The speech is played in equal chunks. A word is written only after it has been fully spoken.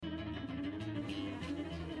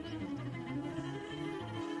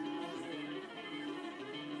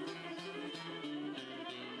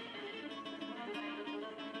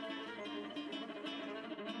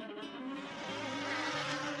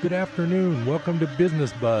Good afternoon. Welcome to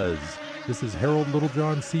Business Buzz. This is Harold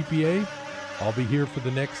Littlejohn, CPA. I'll be here for the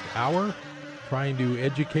next hour trying to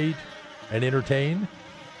educate and entertain.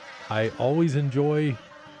 I always enjoy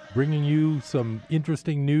bringing you some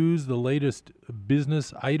interesting news, the latest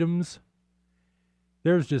business items.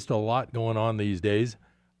 There's just a lot going on these days.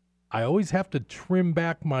 I always have to trim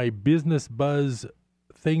back my Business Buzz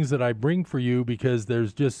things that I bring for you because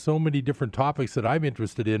there's just so many different topics that I'm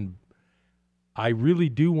interested in. I really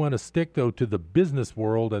do want to stick, though, to the business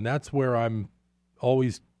world, and that's where I'm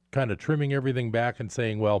always kind of trimming everything back and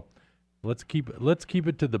saying, well, let's keep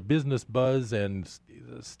it to the business buzz and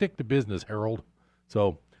stick to business, Harold.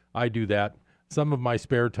 So I do that. Some of my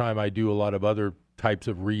spare time, I do a lot of other types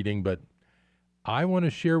of reading, but I want to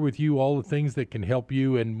share with you all the things that can help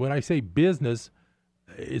you. And when I say business,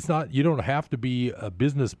 it's not, you don't have to be a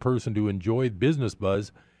business person to enjoy Business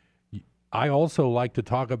Buzz. I also like to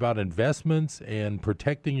talk about investments and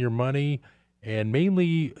protecting your money and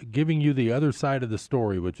mainly giving you the other side of the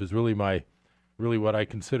story, which is really what I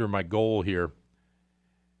consider my goal here.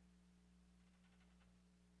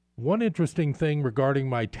 One interesting thing regarding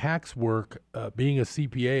my tax work, being a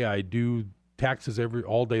CPA, I do taxes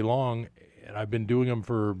all day long, and I've been doing them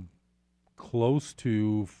for close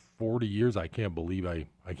to 40 years. I can't believe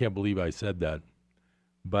I said that.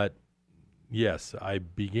 But yes, I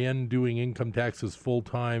began doing income taxes full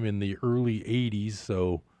time in the early 80s,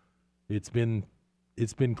 so it's been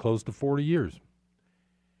close to 40 years.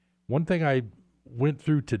 One thing I went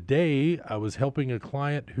through today, I was helping a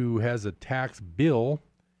client who has a tax bill.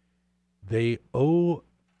 They owe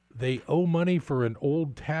money for an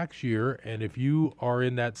old tax year, and if you are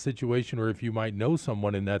in that situation, or if you might know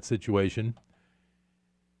someone in that situation,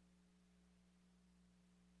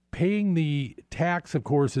 paying the tax, of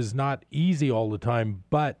course, is not easy all the time,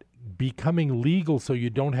 but becoming legal so you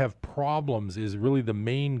don't have problems is really the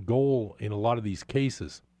main goal in a lot of these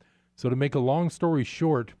cases. So to make a long story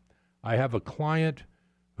short, I have a client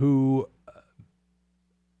who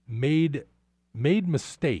made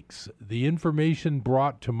mistakes. The information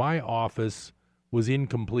brought to my office was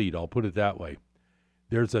incomplete, I'll put it that way.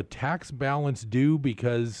 There's a tax balance due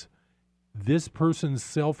because this person's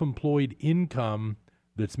self-employed income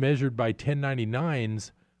that's measured by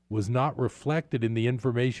 1099s was not reflected in the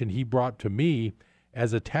information he brought to me.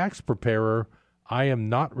 As a tax preparer, I am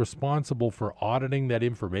not responsible for auditing that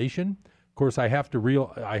information. Of course, I have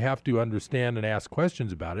to understand and ask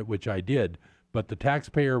questions about it, which I did, but the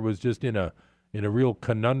taxpayer was just in a real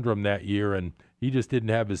conundrum that year, and he just didn't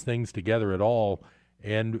have his things together at all.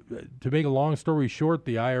 And to make a long story short,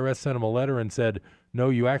 the IRS sent him a letter and said, no,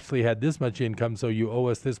 you actually had this much income, so you owe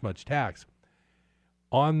us this much tax.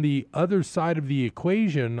 On the other side of the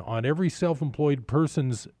equation, on every self-employed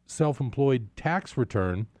person's self-employed tax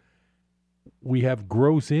return, we have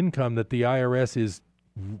gross income that the IRS is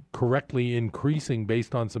correctly increasing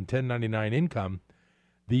based on some 1099 income.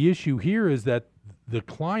 The issue here is that the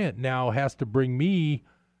client now has to bring me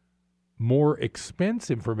more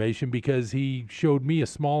expense information because he showed me a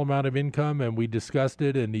small amount of income and we discussed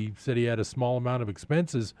it, and he said he had a small amount of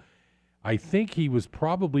expenses. I think he was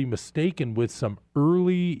probably mistaken with some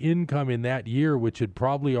early income in that year, which had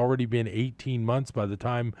probably already been 18 months by the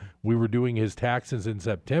time we were doing his taxes in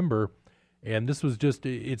September. And this was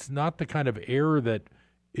it's not the kind of error that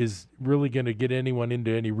is really going to get anyone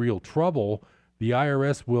into any real trouble. The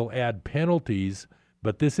IRS will add penalties,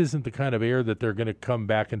 but this isn't the kind of error that they're going to come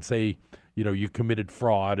back and say, you committed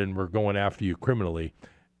fraud and we're going after you criminally.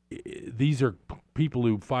 These are people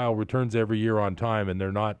who file returns every year on time, and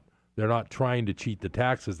they're not trying to cheat the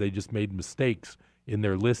taxes. They just made mistakes in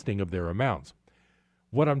their listing of their amounts.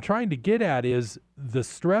 What I'm trying to get at is the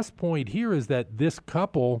stress point here is that this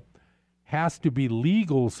couple has to be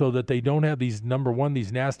legal so that they don't have these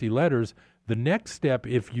nasty letters. The next step,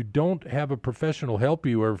 if you don't have a professional help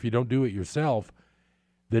you, or if you don't do it yourself,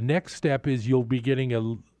 the next step is you'll be getting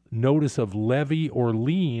a notice of levy or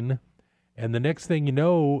lien. And the next thing you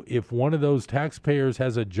know, if one of those taxpayers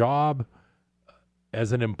has a job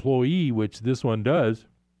as an employee, which this one does,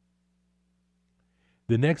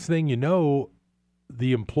 the next thing you know,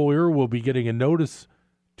 the employer will be getting a notice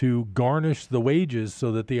to garnish the wages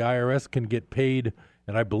so that the IRS can get paid.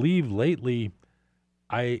 And I believe lately,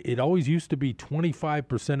 it always used to be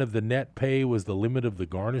 25% of the net pay was the limit of the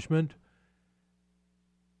garnishment.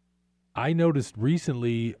 I noticed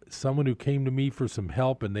recently someone who came to me for some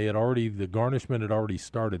help, and the garnishment had already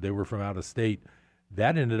started. They were from out of state.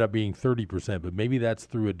 That ended up being 30%, but maybe that's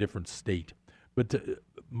through a different state. But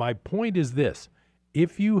my point is this.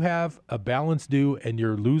 If you have a balance due and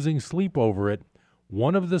you're losing sleep over it,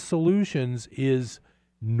 one of the solutions is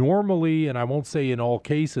Normally, and I won't say in all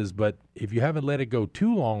cases, but if you haven't let it go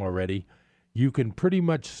too long already, you can pretty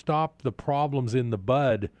much stop the problems in the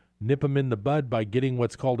bud, nip them in the bud by getting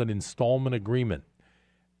what's called an installment agreement.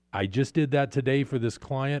 I just did that today for this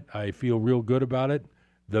client. I feel real good about it.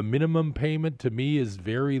 The minimum payment to me is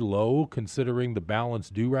very low considering the balance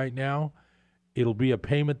due right now. It'll be a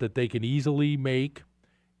payment that they can easily make.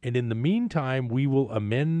 And in the meantime, we will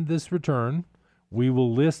amend this return. We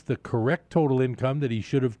will list the correct total income that he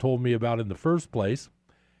should have told me about in the first place.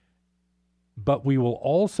 But we will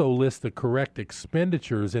also list the correct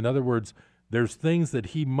expenditures. In other words, there's things that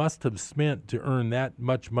he must have spent to earn that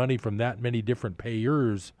much money from that many different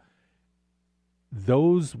payers.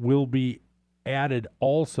 Those will be added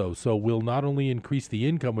also. So we'll not only increase the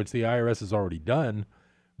income, which the IRS has already done,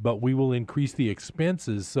 but we will increase the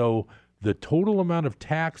expenses. So the total amount of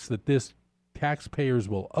tax that this taxpayers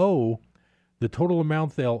will owe, the total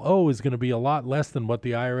amount they'll owe is going to be a lot less than what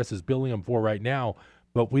the IRS is billing them for right now.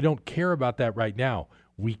 But we don't care about that right now.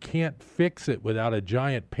 We can't fix it without a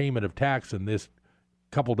giant payment of tax, and this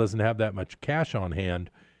couple doesn't have that much cash on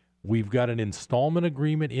hand. We've got an installment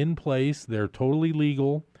agreement in place. They're totally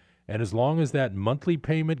legal. And as long as that monthly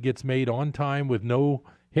payment gets made on time with no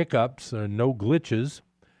hiccups or no glitches,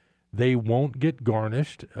 they won't get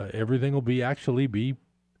garnished. Everything will actually be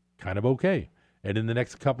kind of okay. And in the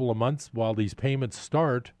next couple of months, while these payments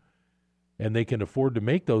start and they can afford to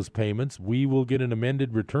make those payments, we will get an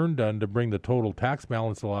amended return done to bring the total tax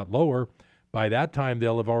balance a lot lower. By that time,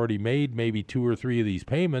 they'll have already made maybe 2 or 3 of these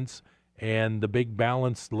payments, and the big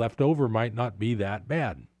balance left over might not be that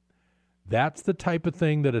bad. That's the type of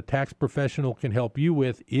thing that a tax professional can help you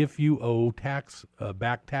with if you owe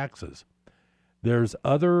back taxes. There's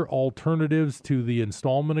other alternatives to the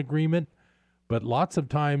installment agreement, but lots of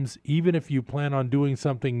times, even if you plan on doing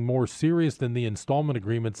something more serious than the installment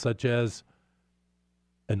agreement, such as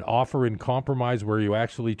an offer in compromise where you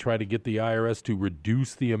actually try to get the IRS to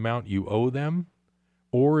reduce the amount you owe them,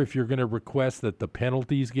 or if you're going to request that the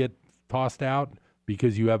penalties get tossed out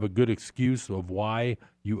because you have a good excuse of why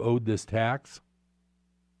you owed this tax,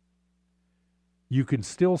 you can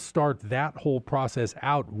still start that whole process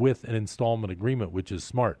out with an installment agreement, which is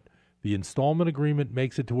smart. The installment agreement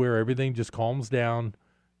makes it to where everything just calms down.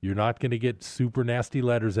 You're not going to get super nasty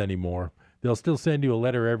letters anymore. They'll still send you a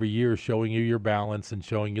letter every year showing you your balance and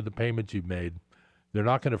showing you the payments you've made. They're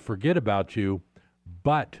not going to forget about you,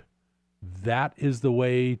 but that is the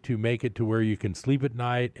way to make it to where you can sleep at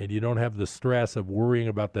night and you don't have the stress of worrying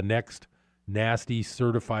about the next nasty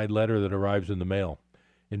certified letter that arrives in the mail.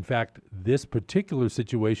 In fact, this particular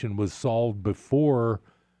situation was solved before,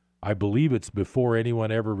 I believe it's before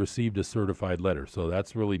anyone ever received a certified letter. So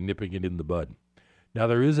that's really nipping it in the bud. Now,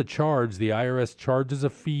 there is a charge. The IRS charges a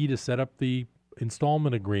fee to set up the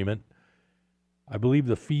installment agreement. I believe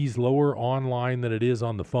the fee's lower online than it is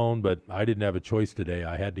on the phone, but I didn't have a choice today.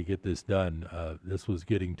 I had to get this done. This was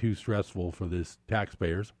getting too stressful for this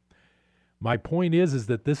taxpayers. My point is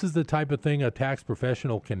that this is the type of thing a tax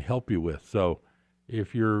professional can help you with. So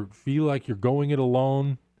if you feel like you're going it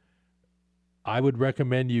alone, I would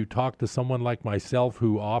recommend you talk to someone like myself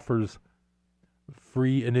who offers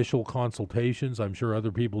free initial consultations. I'm sure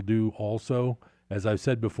other people do also. As I've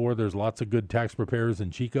said before, there's lots of good tax preparers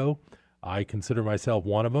in Chico. I consider myself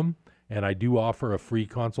one of them, and I do offer a free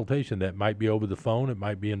consultation. That might be over the phone, it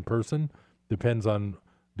might be in person,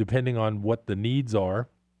 depending on what the needs are.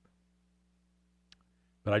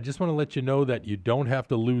 But I just want to let you know that you don't have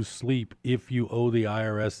to lose sleep if you owe the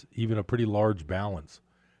IRS even a pretty large balance.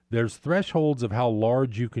 There's thresholds of how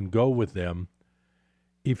large you can go with them.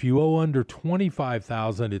 If you owe under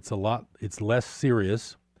 $25,000, it's less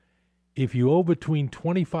serious. If you owe between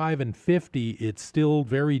 $25,000 and $50,000, it's still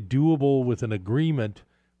very doable with an agreement,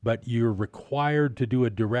 but you're required to do a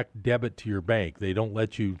direct debit to your bank. They don't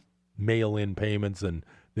let you mail in payments, and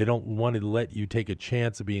they don't want to let you take a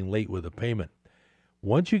chance of being late with a payment.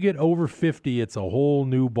 Once you get over 50, it's a whole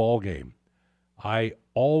new ballgame. I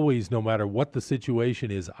always, no matter what the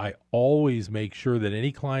situation is, I always make sure that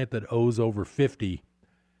any client that owes over 50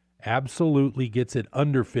 absolutely gets it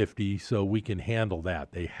under 50 so we can handle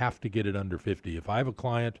that. They have to get it under 50. If I have a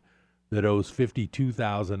client that owes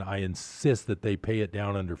 $52,000, I insist that they pay it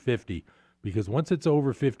down under 50, because once it's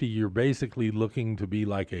over 50, you're basically looking to be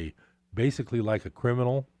like a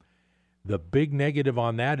criminal. The big negative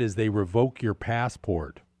on that is they revoke your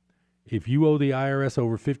passport. If you owe the IRS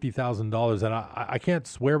over $50,000, and I can't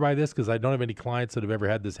swear by this because I don't have any clients that have ever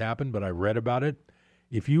had this happen, but I read about it.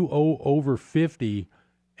 If you owe over 50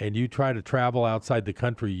 and you try to travel outside the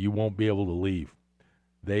country, you won't be able to leave.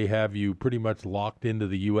 They have you pretty much locked into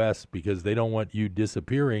the U.S. because they don't want you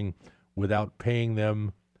disappearing without paying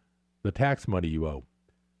them the tax money you owe.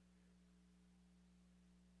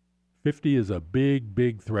 50 is a big,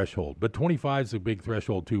 big threshold, but 25 is a big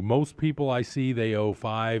threshold too. Most people I see, they owe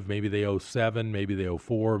 5, maybe they owe 7, maybe they owe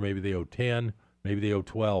 4, maybe they owe 10, maybe they owe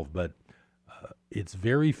 12, but it's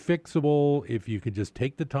very fixable if you could just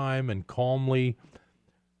take the time and calmly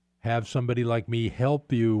have somebody like me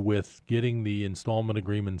help you with getting the installment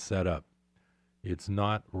agreement set up. It's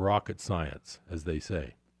not rocket science, as they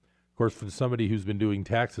say. Of course, for somebody who's been doing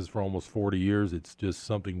taxes for almost 40 years, it's just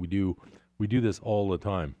something we do. We do this all the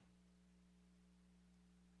time.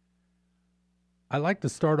 I like to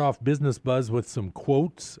start off Business Buzz with some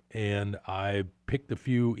quotes, and I picked a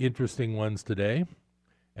few interesting ones today.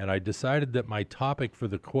 And I decided that my topic for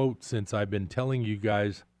the quote, since I've been telling you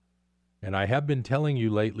guys, and I have been telling you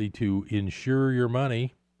lately to insure your money.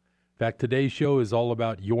 In fact, today's show is all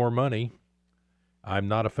about your money. I'm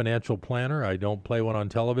not a financial planner. I don't play one on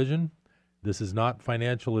television. This is not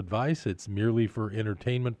financial advice. It's merely for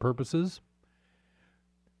entertainment purposes.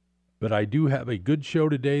 But I do have a good show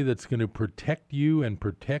today that's going to protect you and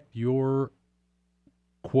protect your,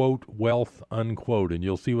 quote, wealth, unquote. And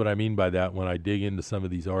you'll see what I mean by that when I dig into some of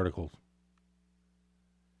these articles.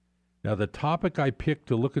 Now, the topic I picked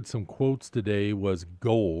to look at some quotes today was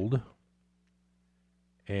gold.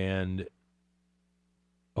 And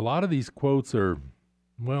a lot of these quotes are,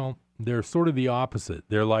 well, they're sort of the opposite.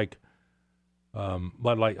 They're like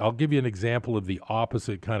I'll give you an example of the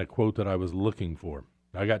opposite kind of quote that I was looking for.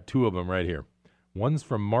 I got two of them right here. One's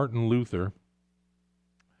from Martin Luther.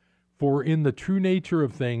 For in the true nature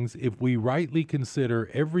of things, if we rightly consider,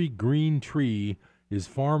 every green tree is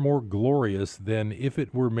far more glorious than if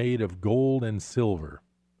it were made of gold and silver.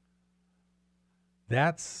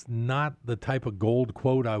 That's not the type of gold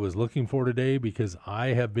quote I was looking for today, because I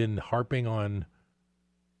have been harping on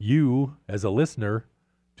you as a listener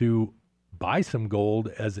to buy some gold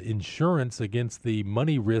as insurance against the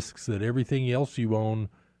money risks that everything else you own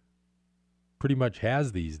pretty much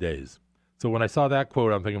has these days. So when I saw that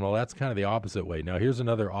quote, I'm thinking, well, that's kind of the opposite way. Now, here's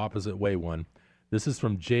another opposite way one. This is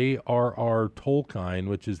from J.R.R. Tolkien,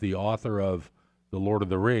 which is the author of The Lord of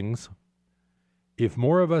the Rings. If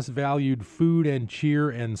more of us valued food and cheer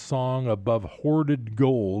and song above hoarded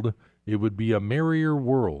gold, it would be a merrier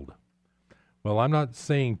world. Well, I'm not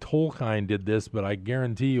saying Tolkien did this, but I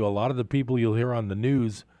guarantee you a lot of the people you'll hear on the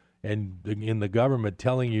news and in the government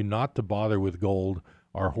telling you not to bother with gold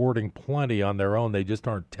are hoarding plenty on their own. They just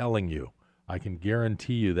aren't telling you. I can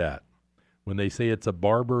guarantee you that. When they say it's a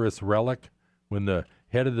barbarous relic, when the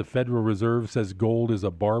head of the Federal Reserve says gold is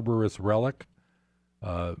a barbarous relic,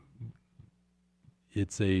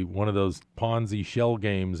 it's one of those Ponzi shell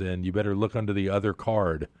games, and you better look under the other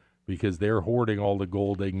card, because they're hoarding all the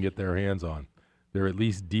gold they can get their hands on. They're at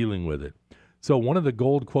least dealing with it. So one of the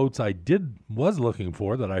gold quotes I was looking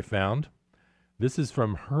for that I found, this is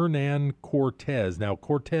from Hernan Cortez. Now,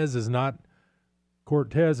 Cortez is not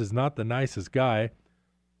the nicest guy.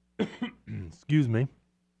 Excuse me.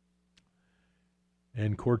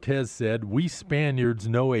 And Cortez said, "We Spaniards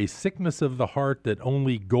know a sickness of the heart that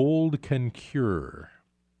only gold can cure."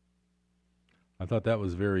 I thought that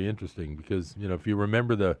was very interesting because, if you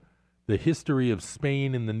remember the history of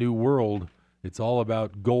Spain in the New World, it's all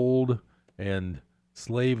about gold and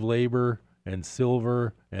slave labor and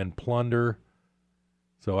silver and plunder.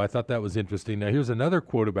 So I thought that was interesting. Now, here's another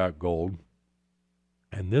quote about gold,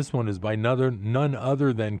 and this one is by none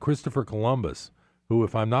other than Christopher Columbus, who,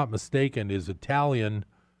 if I'm not mistaken, is Italian,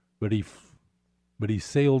 but he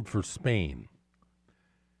sailed for Spain.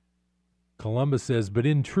 Columbus says, "But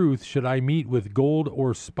in truth, should I meet with gold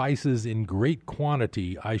or spices in great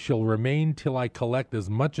quantity, I shall remain till I collect as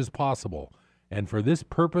much as possible, and for this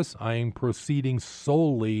purpose I am proceeding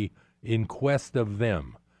solely in quest of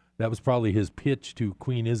them." That was probably his pitch to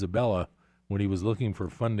Queen Isabella when he was looking for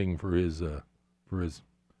funding for his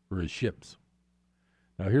ships.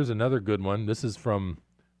 Now, here's another good one. This is from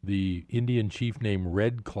the Indian chief named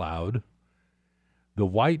Red Cloud. "The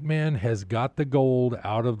white man has got the gold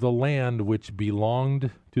out of the land which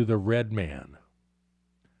belonged to the red man."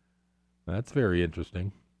 That's very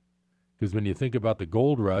interesting, because when you think about the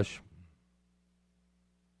gold rush,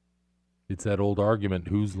 it's that old argument,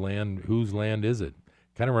 whose land is it?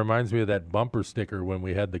 Kind of reminds me of that bumper sticker when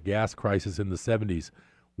we had the gas crisis in the 70s.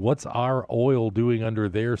 What's our oil doing under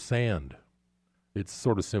their sand? It's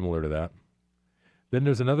sort of similar to that. Then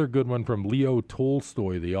there's another good one from Leo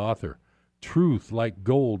Tolstoy, the author. "Truth, like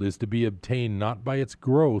gold, is to be obtained not by its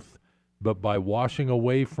growth, but by washing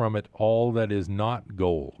away from it all that is not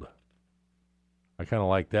gold." I kind of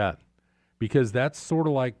like that, because that's sort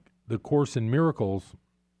of like the Course in Miracles.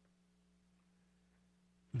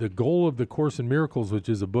 the goal of the Course in Miracles, which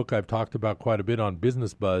is a book I've talked about quite a bit on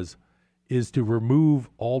Business Buzz, is to remove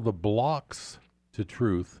all the blocks to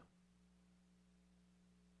truth,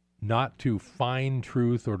 not to find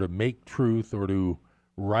truth or to make truth or to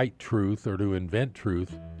write truth or to invent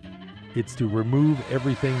truth. It's to remove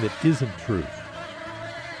everything that isn't truth.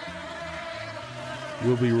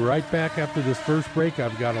 We'll be right back after this first break.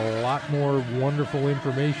 I've got a lot more wonderful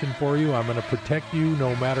information for you. I'm going to protect you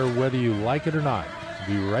no matter whether you like it or not.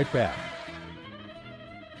 Be right back.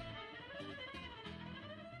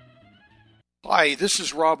 Hi, this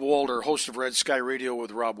is Rob Walter, host of Red Sky Radio with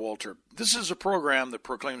Rob Walter. This is a program that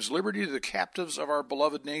proclaims liberty to the captives of our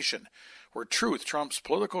beloved nation, where truth trumps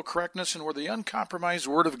political correctness and where the uncompromised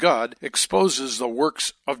Word of God exposes the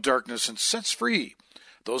works of darkness and sets free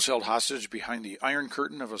those held hostage behind the iron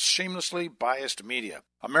curtain of a shamelessly biased media.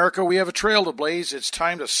 America, we have a trail to blaze. It's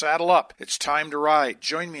time to saddle up. It's time to ride.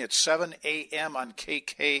 Join me at 7 a.m. on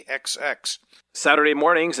KKXX. Saturday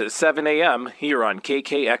mornings at 7 a.m. here on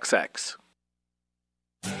KKXX.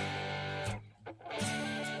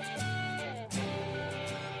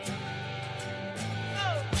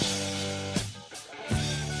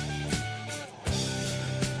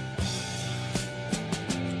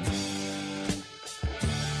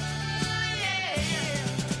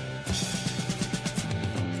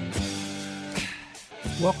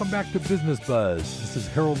 Welcome back to Business Buzz. This is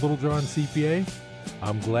Harold Littlejohn, CPA.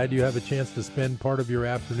 I'm glad you have a chance to spend part of your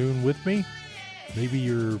afternoon with me. Maybe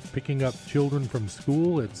you're picking up children from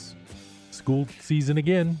school. It's school season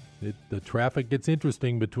again. The traffic gets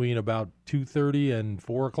interesting between about 2:30 and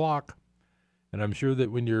 4 o'clock. And I'm sure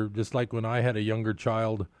that when you're, just like when I had a younger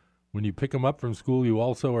child, when you pick them up from school, you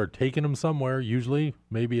also are taking them somewhere, usually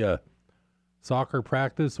maybe a soccer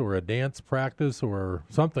practice or a dance practice or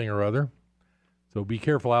something or other. So be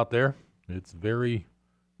careful out there. It's very,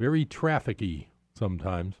 very trafficky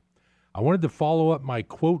sometimes. I wanted to follow up my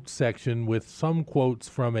quote section with some quotes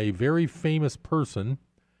from a very famous person.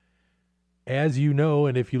 As you know,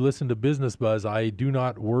 and if you listen to Business Buzz, I do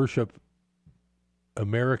not worship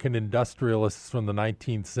American industrialists from the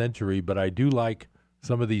 19th century, but I do like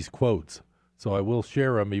some of these quotes. So I will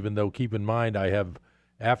share them, even though, keep in mind, I have,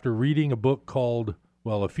 after reading a book called,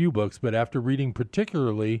 well, a few books, but after reading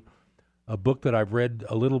particularly a book that I've read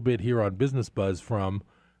a little bit here on Business Buzz from,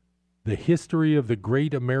 The History of the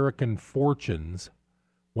Great American Fortunes.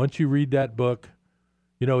 Once you read that book,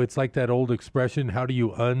 you know, it's like that old expression, how do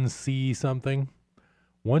you unsee something?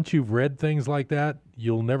 Once you've read things like that,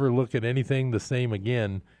 you'll never look at anything the same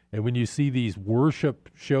again. And when you see these worship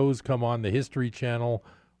shows come on the History Channel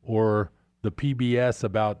or the PBS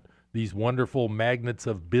about these wonderful magnates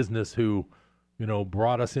of business who, you know,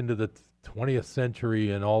 brought us into the 20th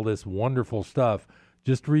century and all this wonderful stuff,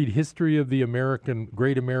 just read History of the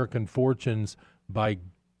Great American Fortunes by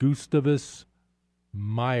Gustavus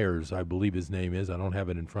Myers, I believe his name is. I don't have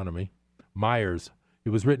it in front of me. Myers. It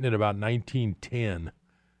was written in about 1910.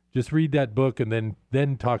 Just read that book and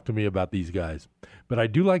then talk to me about these guys. But I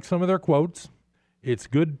do like some of their quotes. It's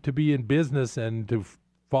good to be in business and to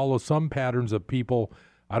follow some patterns of people.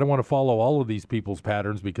 I don't want to follow all of these people's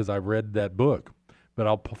patterns because I've read that book. But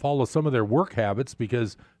I'll follow some of their work habits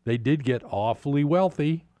because they did get awfully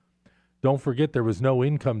wealthy. Don't forget there was no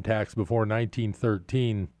income tax before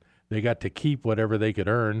 1913. They got to keep whatever they could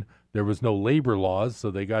earn. There was no labor laws, so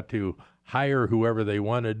they got to hire whoever they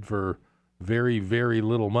wanted for very, very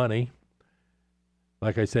little money.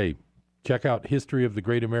 Like I say, check out History of the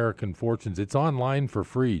Great American Fortunes. It's online for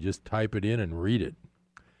free. Just type it in and read it.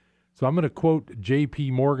 So I'm going to quote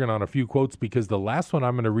J.P. Morgan on a few quotes because the last one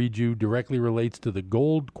I'm going to read you directly relates to the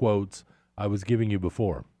gold quotes I was giving you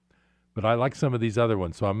before. But I like some of these other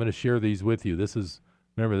ones, so I'm going to share these with you.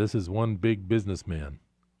 Remember, this is one big businessman.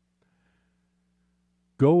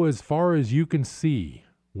 Go as far as you can see.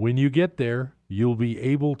 When you get there, you'll be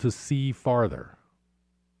able to see farther.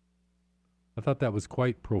 I thought that was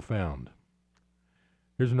quite profound.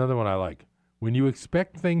 Here's another one I like. When you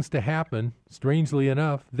expect things to happen, strangely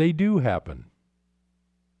enough, they do happen.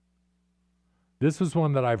 This was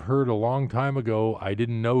one that I've heard a long time ago. I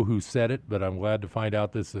didn't know who said it, but I'm glad to find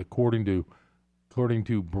out this according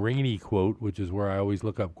to Brainy Quote, which is where I always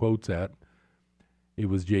look up quotes at. It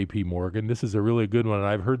was J.P. Morgan. This is a really good one, and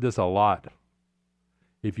I've heard this a lot.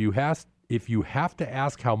 If you have to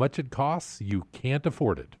ask how much it costs, you can't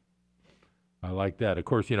afford it. I like that. Of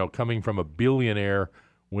course, you know, coming from a billionaire,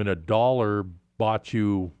 when a dollar bought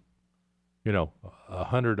you, you know,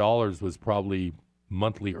 $100 was probably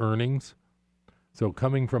monthly earnings. So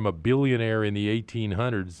coming from a billionaire in the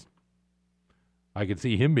 1800s, I could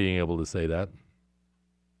see him being able to say that.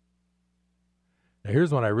 Now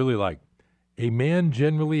here's one I really like. A man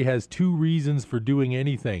generally has two reasons for doing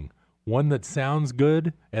anything, one that sounds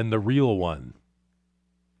good and the real one.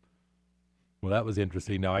 Well, that was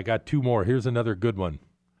interesting. Now, I got two more. Here's another good one.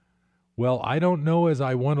 Well, I don't know as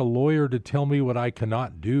I want a lawyer to tell me what I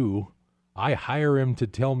cannot do. I hire him to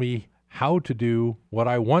tell me how to do what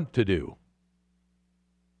I want to do.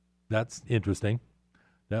 That's interesting.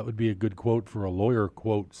 That would be a good quote for a lawyer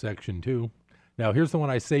quote section, too. Now, here's the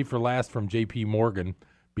one I saved for last from J.P. Morgan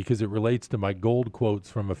because it relates to my gold quotes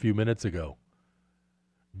from a few minutes ago.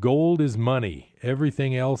 Gold is money.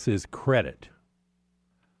 Everything else is credit.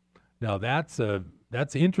 Now, that's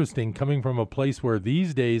interesting coming from a place where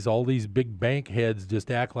these days all these big bank heads just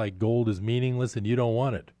act like gold is meaningless and you don't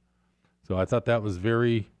want it. So I thought that was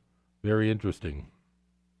very, very interesting.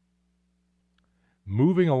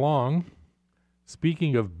 Moving along,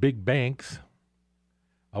 speaking of big banks,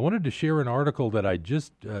 I wanted to share an article that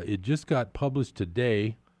it just got published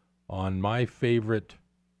today on my favorite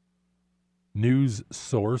news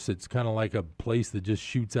source. It's kind of like a place that just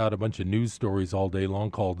shoots out a bunch of news stories all day long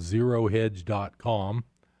called zerohedge.com.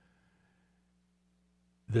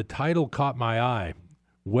 The title caught my eye.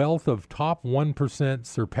 Wealth of top 1%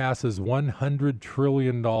 surpasses $100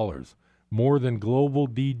 trillion, more than global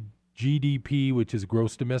GDP, which is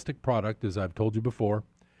gross domestic product, as I've told you before,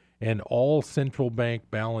 and all central bank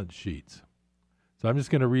balance sheets. So I'm just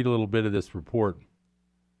going to read a little bit of this report.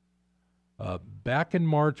 Back in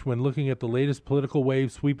March, when looking at the latest political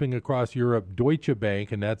wave sweeping across Europe, Deutsche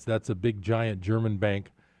Bank, and that's a big, giant German bank,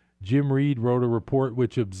 Jim Reed wrote a report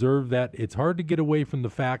which observed that it's hard to get away from the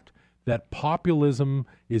fact that populism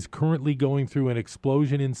is currently going through an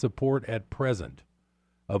explosion in support at present,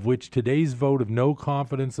 of which today's vote of no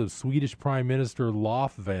confidence of Swedish Prime Minister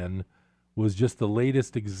Löfven was just the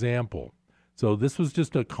latest example. So this was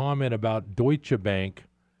just a comment about Deutsche Bank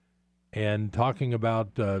and talking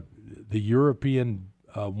about the European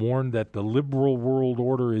warned that the liberal world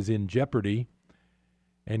order is in jeopardy,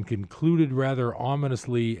 and concluded rather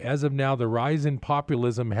ominously, as of now, the rise in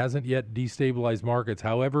populism hasn't yet destabilized markets.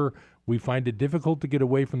 However, we find it difficult to get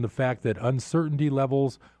away from the fact that uncertainty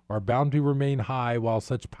levels are bound to remain high while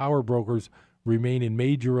such power brokers remain in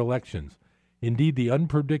major elections. Indeed, the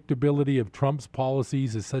unpredictability of Trump's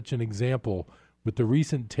policies is such an example, with the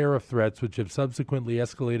recent tariff threats which have subsequently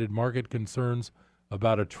escalated market concerns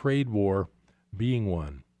about a trade war being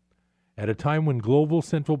one. At a time when global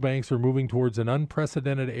central banks are moving towards an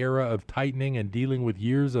unprecedented era of tightening and dealing with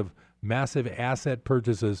years of massive asset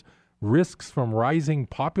purchases, risks from rising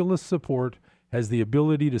populist support has the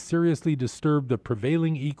ability to seriously disturb the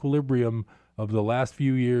prevailing equilibrium of the last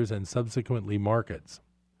few years and subsequently markets.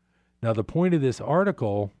 Now, the point of this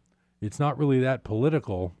article, it's not really that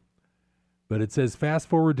political, but it says, fast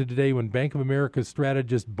forward to today when Bank of America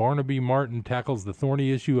strategist Barnaby Martin tackles the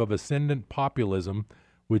thorny issue of ascendant populism,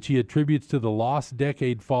 which he attributes to the lost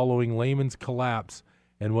decade following Lehman's collapse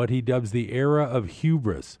and what he dubs the era of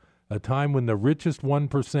hubris, a time when the richest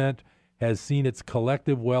 1% has seen its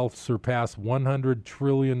collective wealth surpass $100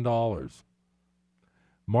 trillion.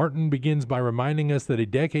 Martin begins by reminding us that a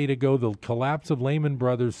decade ago, the collapse of Lehman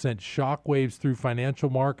Brothers sent shockwaves through financial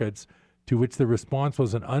markets, to which the response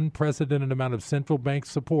was an unprecedented amount of central bank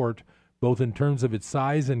support, both in terms of its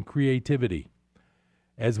size and creativity.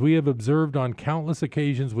 As we have observed on countless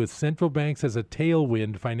occasions with central banks as a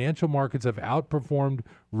tailwind, financial markets have outperformed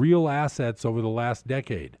real assets over the last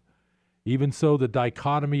decade. Even so, the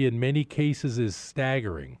dichotomy in many cases is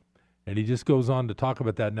staggering. And he just goes on to talk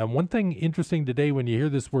about that. Now, one thing interesting today when you hear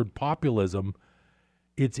this word populism,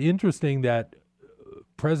 it's interesting that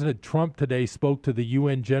President Trump today spoke to the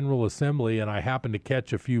UN General Assembly, and I happened to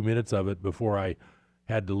catch a few minutes of it before I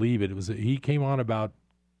had to leave it. He came on about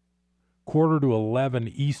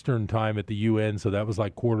 11:15 Eastern time at the UN, so that was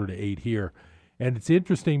like 7:45 here. And it's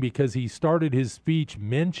interesting because he started his speech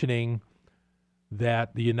mentioning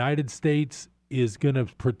that the United States is going to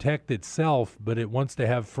protect itself, but it wants to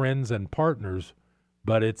have friends and partners,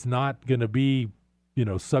 but it's not going to be,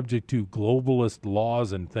 subject to globalist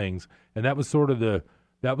laws and things. And that was sort of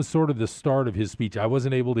the start of his speech. I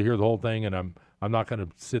wasn't able to hear the whole thing, and I'm not going to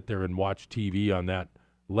sit there and watch TV on that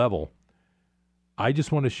level. I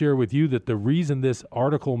just want to share with you that the reason this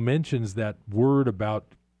article mentions that word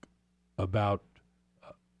about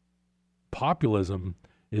populism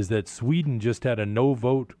is that Sweden just had a no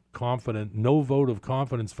vote of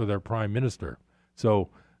confidence for their prime minister. So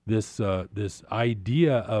this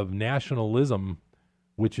idea of nationalism,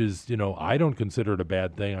 which is, I don't consider it a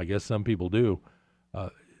bad thing. I guess some people do.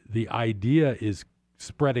 The idea is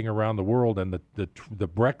spreading around the world, and the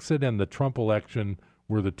Brexit and the Trump election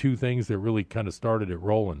were the two things that really kind of started it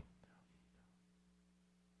rolling.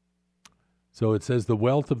 So it says the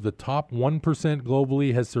wealth of the top 1%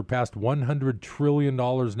 globally has surpassed $100 trillion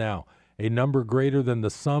now, a number greater than the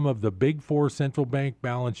sum of the big four central bank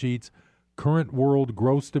balance sheets, current world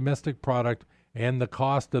gross domestic product, and the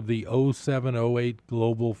cost of the 07-08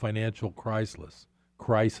 global financial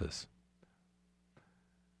crisis.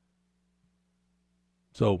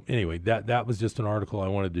 So anyway, that was just an article I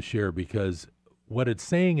wanted to share, because what it's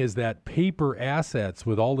saying is that paper assets,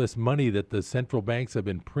 with all this money that the central banks have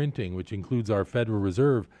been printing, which includes our Federal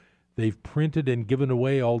Reserve, they've printed and given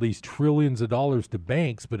away all these trillions of dollars to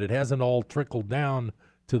banks, but it hasn't all trickled down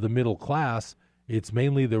to the middle class. It's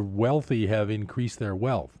mainly the wealthy have increased their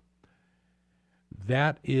wealth.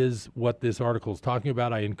 That is what this article is talking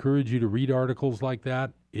about. I encourage you to read articles like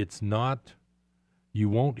that. It's not, you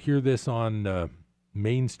won't hear this on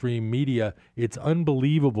mainstream media. It's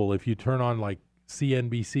unbelievable if you turn on like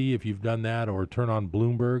CNBC, if you've done that, or turn on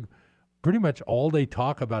Bloomberg. Pretty much all they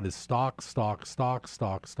talk about is stocks.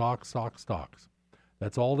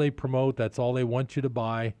 That's all they promote. That's all they want you to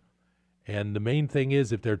buy. And the main thing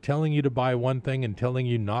is, if they're telling you to buy one thing and telling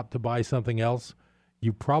you not to buy something else,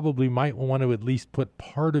 you probably might want to at least put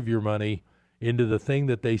part of your money into the thing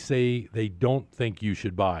that they say they don't think you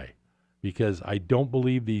should buy. Because I don't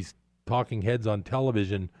believe these talking heads on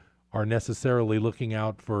television are necessarily looking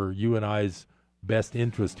out for you and I's best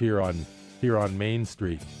interest here on Main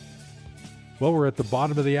Street. Well, we're at the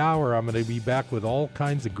bottom of the hour. I'm going to be back with all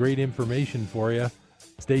kinds of great information for you.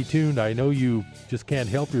 Stay tuned. I know you just can't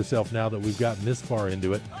help yourself now that we've gotten this far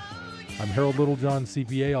into it. I'm Harold Littlejohn,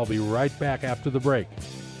 CPA. I'll be right back after the break.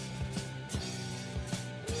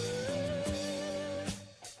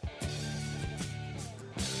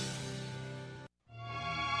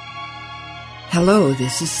 Hello,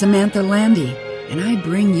 this is Samantha Landy, and I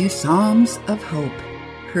bring you Psalms of Hope,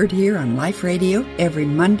 heard here on Life Radio every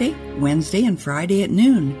Monday, Wednesday, and Friday at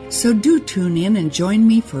noon. So do tune in and join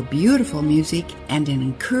me for beautiful music and an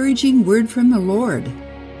encouraging word from the Lord.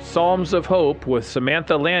 Psalms of Hope with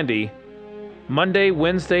Samantha Landy, Monday,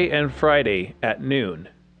 Wednesday, and Friday at noon,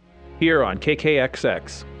 here on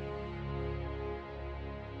KKXX.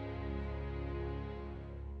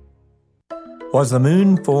 Was the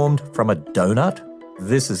moon formed from a donut?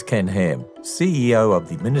 This is Ken Ham, CEO of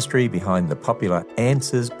the ministry behind the popular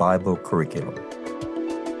Answers Bible curriculum.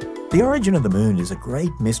 The origin of the moon is a great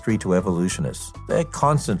mystery to evolutionists. They're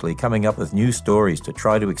constantly coming up with new stories to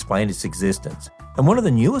try to explain its existence. And one of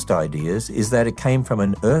the newest ideas is that it came from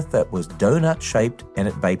an Earth that was donut-shaped and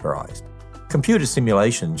it vaporized. Computer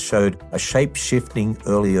simulations showed a shape-shifting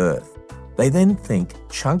early Earth. They then think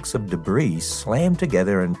chunks of debris slammed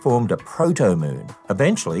together and formed a proto-moon.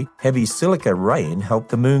 Eventually, heavy silica rain helped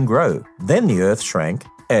the moon grow. Then the Earth shrank,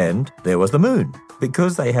 and there was the moon.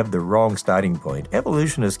 Because they have the wrong starting point,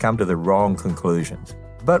 evolutionists come to the wrong conclusions.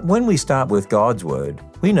 But when we start with God's Word,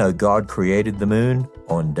 we know God created the moon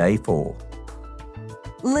on day 4.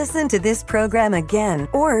 Listen to this program again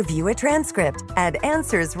or view a transcript at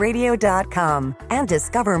AnswersRadio.com and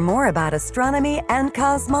discover more about astronomy and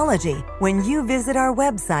cosmology when you visit our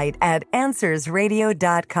website at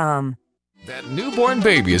AnswersRadio.com. That newborn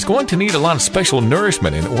baby is going to need a lot of special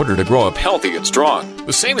nourishment in order to grow up healthy and strong.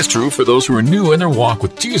 The same is true for those who are new in their walk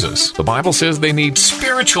with Jesus. The Bible says they need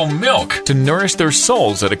spiritual milk to nourish their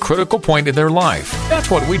souls at a critical point in their life. That's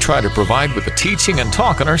what we try to provide with the teaching and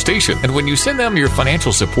talk on our station. And when you send them your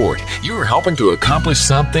financial support, you are helping to accomplish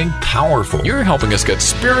something powerful. You're helping us get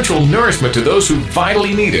spiritual nourishment to those who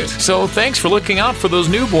vitally need it. So thanks for looking out for those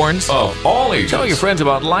newborns of all ages. Tell your friends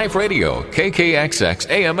about Life Radio, KKXX,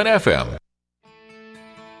 AM and FM.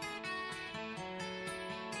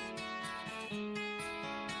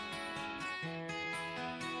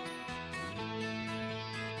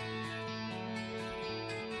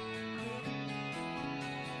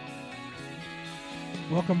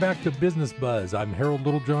 Welcome back to Business Buzz. I'm Harold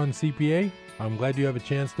Littlejohn, CPA. I'm glad you have a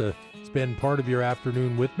chance to spend part of your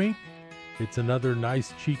afternoon with me. It's another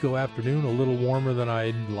nice Chico afternoon, a little warmer than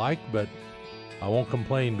I'd like, but I won't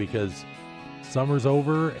complain because summer's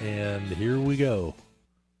over and here we go,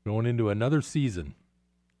 going into another season.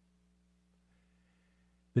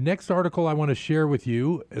 The next article I want to share with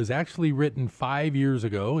you is actually written 5 years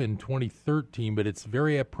ago in 2013, but it's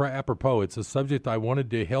very apropos. It's a subject I wanted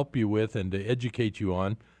to help you with and to educate you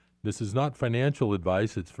on. This is not financial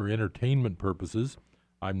advice. It's for entertainment purposes.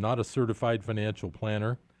 I'm not a certified financial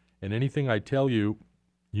planner, and anything I tell you,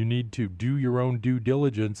 you need to do your own due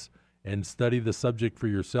diligence and study the subject for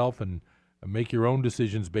yourself and make your own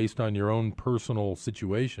decisions based on your own personal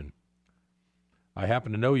situation. I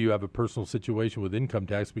happen to know you have a personal situation with income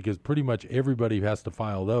tax because pretty much everybody has to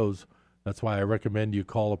file those. That's why I recommend you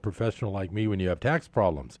call a professional like me when you have tax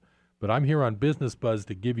problems. But I'm here on Business Buzz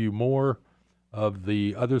to give you more of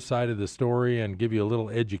the other side of the story and give you a little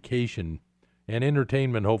education and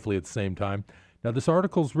entertainment, hopefully, at the same time. Now, this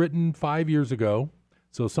article's written 5 years ago,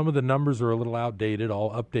 so some of the numbers are a little outdated. I'll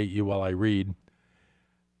update you while I read.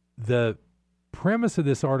 The premise of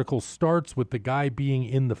this article starts with the guy being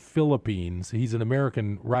in the Philippines. He's an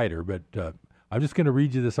American writer, but I'm just going to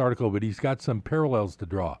read you this article, but he's got some parallels to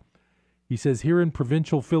draw. He says, here in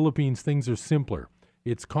provincial Philippines, things are simpler.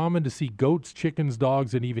 It's common to see goats, chickens,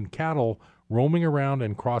 dogs, and even cattle roaming around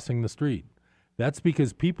and crossing the street. That's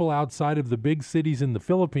because people outside of the big cities in the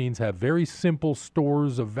Philippines have very simple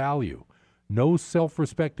stores of value. No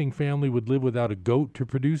self-respecting family would live without a goat to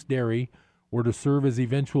produce dairy or to serve as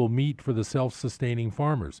eventual meat for the self-sustaining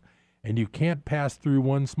farmers. And you can't pass through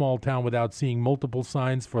one small town without seeing multiple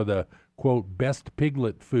signs for the, quote, best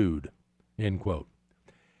piglet food, end quote.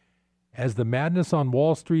 As the madness on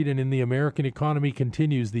Wall Street and in the American economy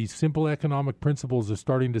continues, these simple economic principles are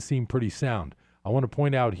starting to seem pretty sound. I want to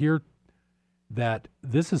point out here that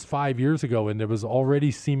this is 5 years ago, and there was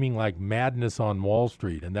already seeming like madness on Wall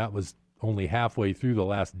Street, and that was only halfway through the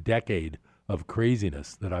last decade of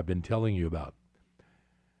craziness that I've been telling you about.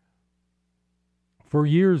 For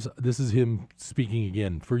years, this is him speaking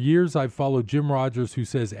again. For years, I've followed Jim Rogers, who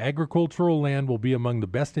says agricultural land will be among the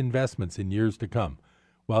best investments in years to come.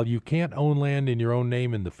 While you can't own land in your own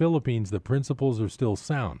name in the Philippines, the principles are still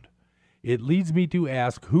sound. It leads me to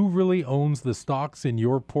ask, who really owns the stocks in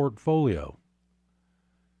your portfolio?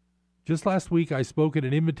 Just last week, I spoke at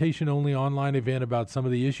an invitation-only online event about some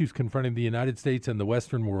of the issues confronting the United States and the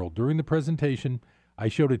Western world. During the presentation, I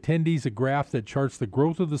showed attendees a graph that charts the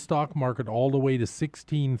growth of the stock market all the way to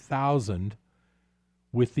 16,000,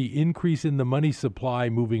 with the increase in the money supply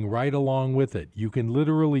moving right along with it. You can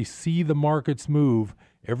literally see the markets move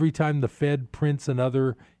every time the Fed prints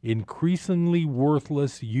another increasingly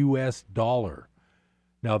worthless U.S. dollar.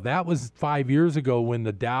 Now, that was 5 years ago when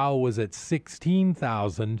the Dow was at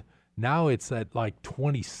 16,000. Now it's at like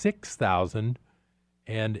 26,000,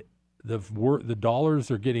 and the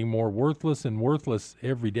dollars are getting more worthless and worthless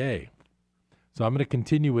every day. So I'm going to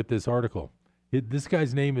continue with this article. This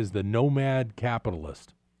guy's name is the Nomad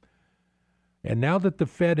Capitalist. And now that the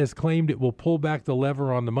Fed has claimed it will pull back the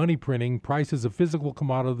lever on the money printing, prices of physical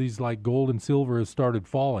commodities like gold and silver have started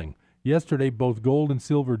falling. Yesterday, both gold and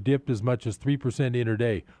silver dipped as much as 3%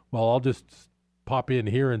 intraday. Well, I'll just pop in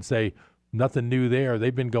here and say nothing new there.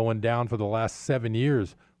 They've been going down for the last 7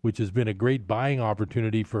 years, which has been a great buying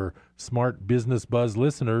opportunity for smart Business Buzz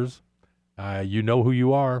listeners. You know who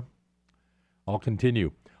you are. I'll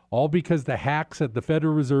continue. All because the hacks at the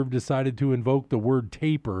Federal Reserve decided to invoke the word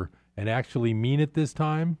taper and actually mean it this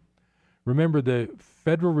time. Remember, the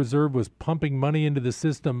Federal Reserve was pumping money into the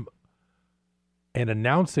system and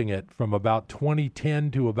announcing it from about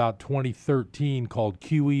 2010 to about 2013, called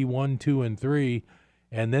QE 1, 2, and 3,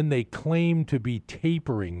 and then they claimed to be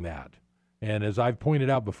tapering that. And as I've pointed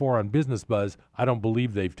out before on Business Buzz, I don't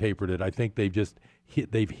believe they've tapered it. I think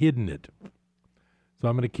they've hidden it. So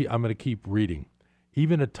I'm going to keep reading.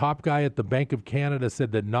 Even a top guy at the Bank of Canada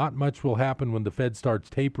said that not much will happen when the Fed starts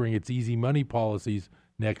tapering its easy money policies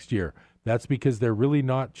next year. That's because they're really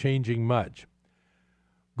not changing much.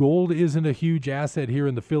 Gold isn't a huge asset here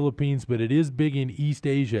in the Philippines, but it is big in East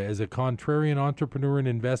Asia. As a contrarian entrepreneur and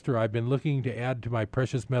investor, I've been looking to add to my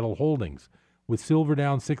precious metal holdings. With silver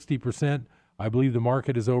down 60%, I believe the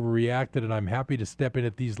market has overreacted, and I'm happy to step in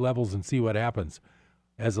at these levels and see what happens.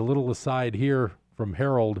 As a little aside here from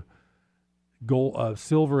Harold,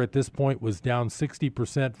 silver at this point was down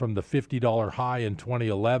 60% from the $50 high in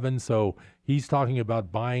 2011. So he's talking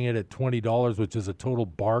about buying it at $20, which is a total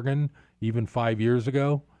bargain even 5 years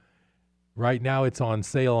ago. Right now it's on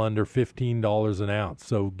sale under $15 an ounce.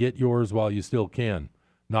 So get yours while you still can.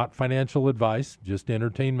 Not financial advice, just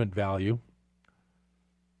entertainment value.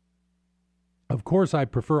 Of course, I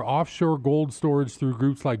prefer offshore gold storage through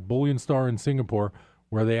groups like Bullion Star in Singapore,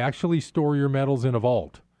 where they actually store your metals in a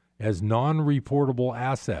vault as non-reportable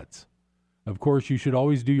assets. Of course, you should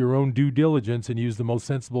always do your own due diligence and use the most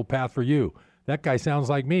sensible path for you. That guy sounds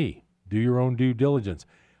like me. Do your own due diligence.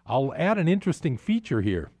 I'll add an interesting feature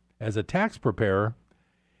here. As a tax preparer,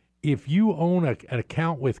 if you own an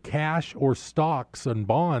account with cash or stocks and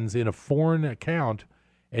bonds in a foreign account,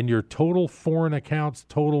 and your total foreign accounts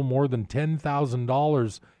total more than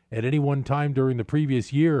 $10,000 at any one time during the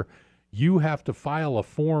previous year, you have to file a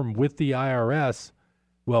form with the IRS.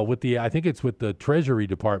 Well, I think it's with the Treasury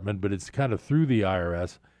Department, but it's kind of through the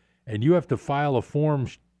IRS. And you have to file a form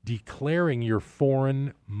declaring your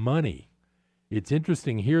foreign money. It's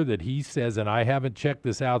interesting here that he says, and I haven't checked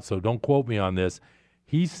this out, so don't quote me on this,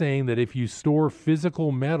 He's saying that if you store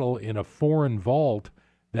physical metal in a foreign vault,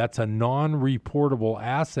 that's a non-reportable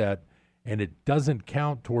asset, and it doesn't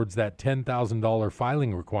count towards that $10,000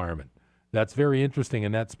 filing requirement. That's very interesting,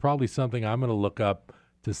 and that's probably something I'm going to look up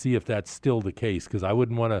to see if that's still the case, because I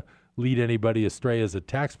wouldn't want to lead anybody astray as a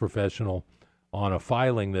tax professional on a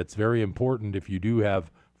filing that's very important if you do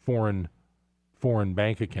have foreign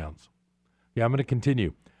bank accounts. Yeah, I'm going to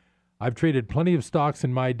continue. I've traded plenty of stocks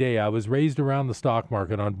in my day. I was raised around the stock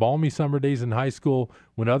market. On balmy summer days in high school,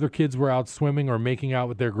 when other kids were out swimming or making out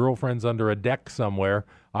with their girlfriends under a deck somewhere,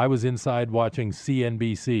 I was inside watching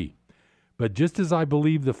CNBC. But just as I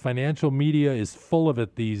believe the financial media is full of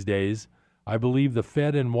it these days, I believe the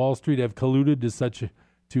Fed and Wall Street have colluded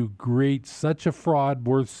to create such a fraud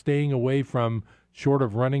worth staying away from, short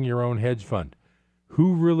of running your own hedge fund.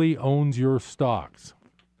 Who really owns your stocks?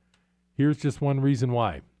 Here's just one reason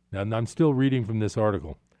why. And I'm still reading from this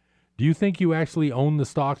article. Do you think you actually own the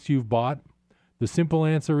stocks you've bought? The simple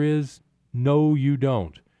answer is no, you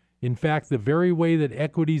don't. In fact, the very way that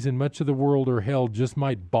equities in much of the world are held just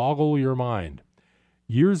might boggle your mind.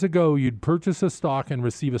 Years ago, you'd purchase a stock and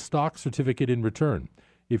receive a stock certificate in return.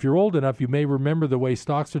 If you're old enough, you may remember the way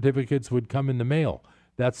stock certificates would come in the mail.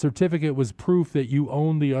 That certificate was proof that you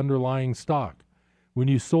owned the underlying stock. When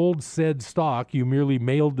you sold said stock, you merely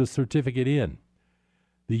mailed the certificate in.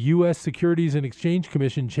 The U.S. Securities and Exchange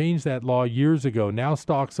Commission changed that law years ago. Now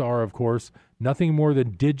stocks are, of course, nothing more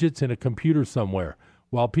than digits in a computer somewhere.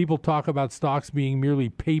 While people talk about stocks being merely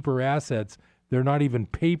paper assets, they're not even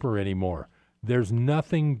paper anymore. There's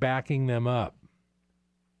nothing backing them up.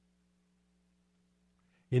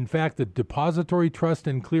 In fact, the Depository Trust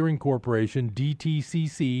and Clearing Corporation,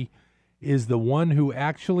 DTCC, is the one who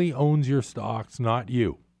actually owns your stocks, not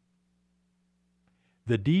you.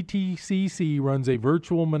 The DTCC runs a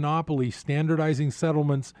virtual monopoly standardizing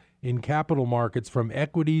settlements in capital markets from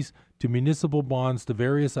equities to municipal bonds to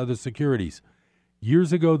various other securities.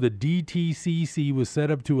 Years ago, the DTCC was set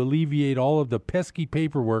up to alleviate all of the pesky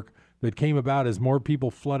paperwork that came about as more people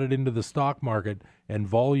flooded into the stock market and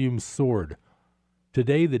volumes soared.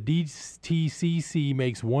 Today, the DTCC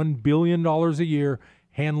makes $1 billion a year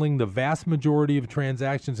handling the vast majority of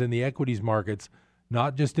transactions in the equities markets,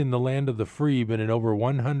 not just in the land of the free, but in over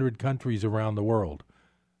 100 countries around the world.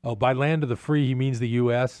 Oh, by land of the free, he means the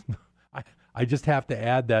U.S.? I just have to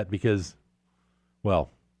add that because,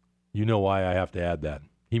 well, you know why I have to add that.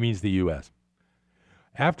 He means the U.S.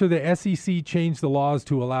 After the SEC changed the laws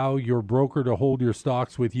to allow your broker to hold your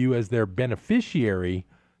stocks with you as their beneficiary,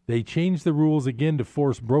 they changed the rules again to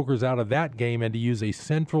force brokers out of that game and to use a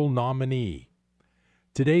central nominee.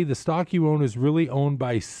 Today, the stock you own is really owned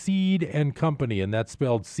by Seed & Company, and that's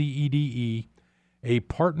spelled C-E-D-E, a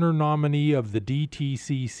partner nominee of the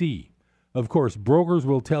DTCC. Of course, brokers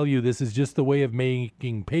will tell you this is just the way of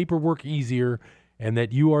making paperwork easier and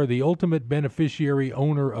that you are the ultimate beneficiary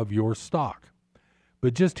owner of your stock.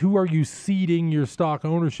 But just who are you ceding your stock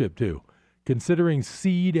ownership to? Considering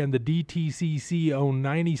Seed and the DTCC own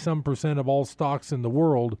 90-some% of all stocks in the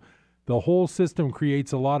world, the whole system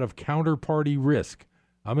creates a lot of counterparty risk.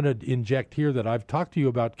 I'm going to inject here that I've talked to you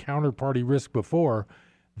about counterparty risk before.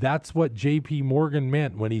 That's what J.P. Morgan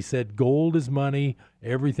meant when he said gold is money,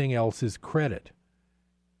 everything else is credit.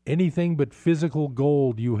 Anything but physical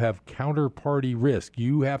gold, you have counterparty risk.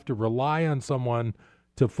 You have to rely on someone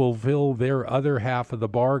to fulfill their other half of the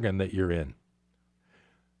bargain that you're in.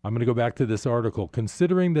 I'm going to go back to this article.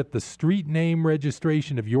 Considering that the street name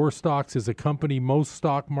registration of your stocks is a company most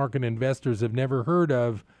stock market investors have never heard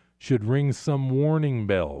of, should ring some warning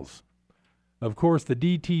bells. Of course, the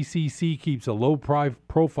DTCC keeps a low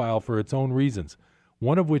profile for its own reasons,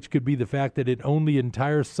 one of which could be the fact that it owned the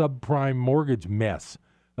entire subprime mortgage mess.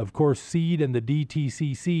 Of course, Seed and the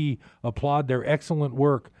DTCC applaud their excellent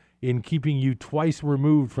work in keeping you twice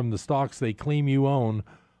removed from the stocks they claim you own,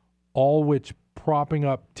 all which propping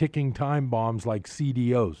up ticking time bombs like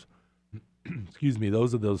CDOs. Excuse me,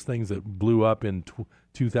 those are those things that blew up in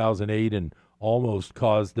 2008 and almost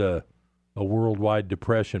caused a worldwide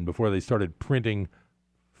depression before they started printing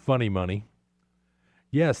funny money.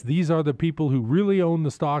 Yes, these are the people who really own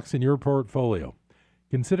the stocks in your portfolio.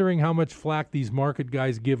 Considering how much flack these market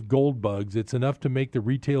guys give gold bugs, it's enough to make the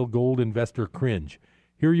retail gold investor cringe.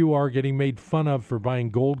 Here you are getting made fun of for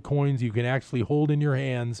buying gold coins you can actually hold in your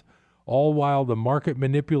hands, all while the market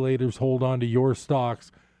manipulators hold on to your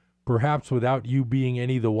stocks, perhaps without you being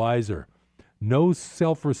any the wiser. No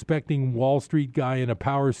self-respecting Wall Street guy in a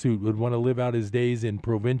power suit would want to live out his days in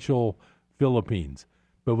provincial Philippines.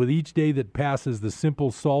 But with each day that passes, the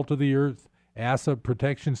simple salt of the earth, asset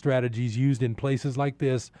protection strategies used in places like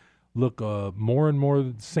this look more and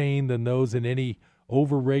more sane than those in any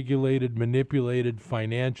overregulated, manipulated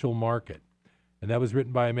financial market. And that was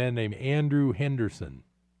written by a man named Andrew Henderson.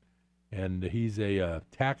 And he's a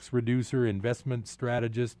tax reducer, investment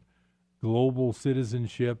strategist, global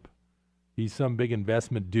citizenship. He's some big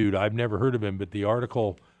investment dude. I've never heard of him, but the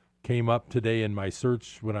article came up today in my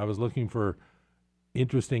search when I was looking for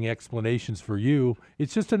interesting explanations for you.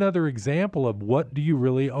 It's just another example of what do you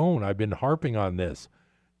really own. I've been harping on this.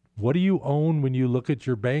 What do you own when you look at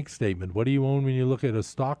your bank statement? What do you own when you look at a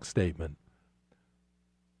stock statement?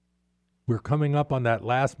 We're coming up on that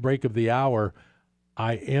last break of the hour.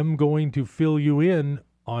 I am going to fill you in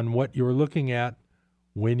on what you're looking at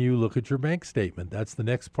when you look at your bank statement. That's the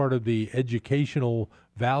next part of the educational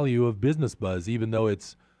value of Business Buzz, even though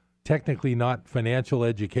it's technically not financial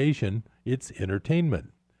education, it's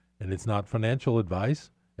entertainment. And it's not financial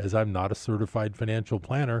advice, as I'm not a certified financial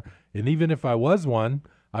planner. And even if I was one,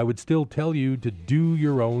 I would still tell you to do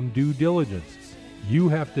your own due diligence. You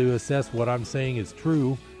have to assess what I'm saying is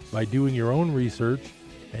true by doing your own research,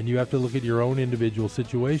 and you have to look at your own individual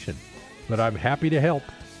situation. But I'm happy to help.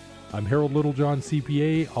 I'm Harold Littlejohn,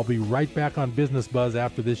 CPA. I'll be right back on Business Buzz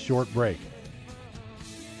after this short break.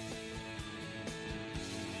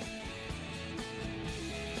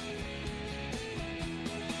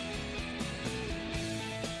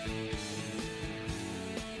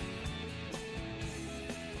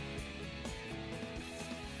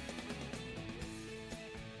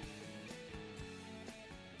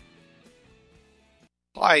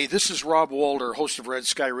 Hi, this is Rob Walter, host of Red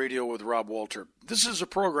Sky Radio with Rob Walter. This is a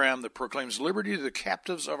program that proclaims liberty to the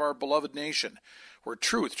captives of our beloved nation, where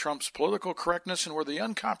truth trumps political correctness and where the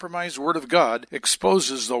uncompromised Word of God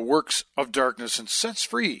exposes the works of darkness and sets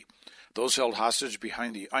free those held hostage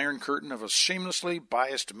behind the iron curtain of a shamelessly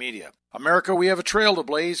biased media. America, we have a trail to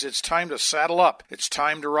blaze. It's time to saddle up. It's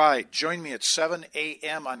time to ride. Join me at 7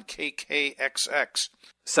 a.m. on KKXX.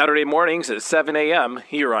 Saturday mornings at 7 a.m.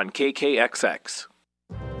 here on KKXX.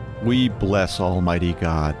 We bless Almighty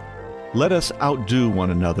God. Let us outdo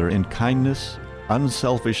one another in kindness,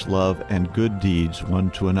 unselfish love, and good deeds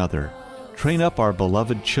one to another. Train up our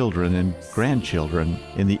beloved children and grandchildren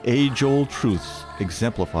in the age-old truths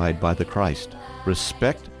exemplified by the Christ.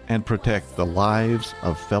 Respect and protect the lives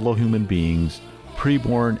of fellow human beings,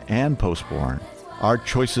 preborn and postborn. Our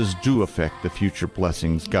choices do affect the future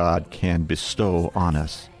blessings God can bestow on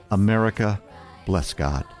us. America, bless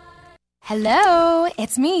God. Hello,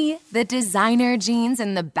 it's me, the designer jeans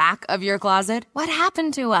in the back of your closet. What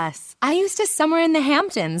happened to us? I used to summer in the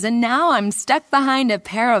Hamptons, and now I'm stuck behind a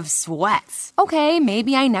pair of sweats. Okay,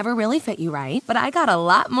 maybe I never really fit you right, but I got a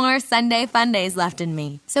lot more Sunday fun days left in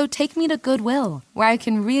me. So take me to Goodwill, where I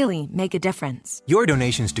can really make a difference. Your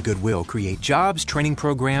donations to Goodwill create jobs, training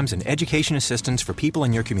programs, and education assistance for people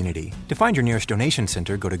in your community. To find your nearest donation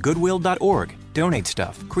center, go to goodwill.org. Donate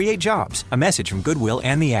stuff. Create jobs. A message from Goodwill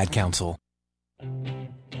and the Ad Council.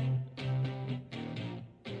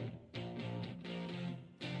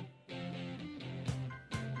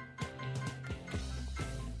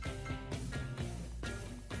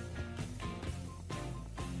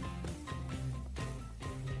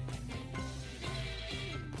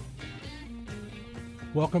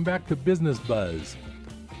 Welcome back to Business Buzz.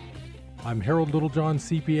 I'm Harold Littlejohn,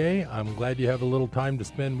 CPA. I'm glad you have a little time to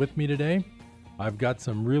spend with me today. I've got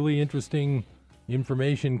some really interesting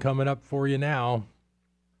information coming up for you now.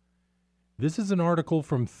 This is an article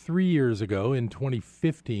from 3 years ago in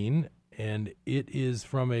 2015, and it is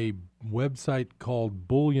from a website called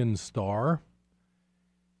Bullion Star.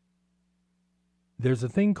 There's a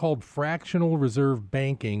thing called fractional reserve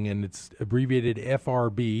banking, and it's abbreviated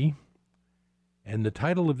FRB. And the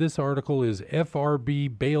title of this article is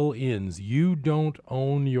FRB Bail-Ins. You don't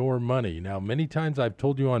own your money. Now, many times I've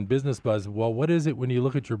told you on Business Buzz, well, what is it when you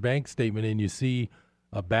look at your bank statement and you see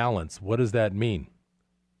a balance? What does that mean?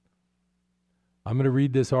 I'm going to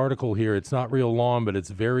read this article here. It's not real long, but it's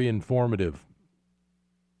very informative.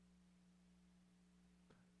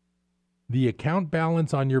 The account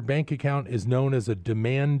balance on your bank account is known as a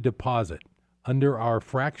demand deposit. Under our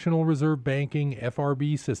fractional reserve banking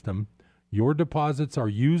FRB system, your deposits are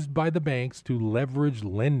used by the banks to leverage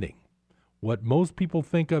lending. What most people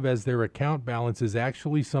think of as their account balance is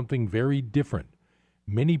actually something very different.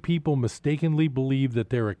 Many people mistakenly believe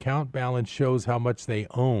that their account balance shows how much they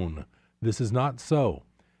own. This is not so.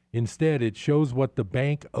 Instead, it shows what the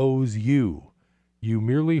bank owes you. You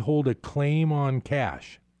merely hold a claim on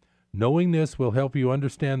cash. Knowing this will help you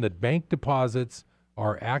understand that bank deposits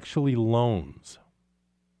are actually loans.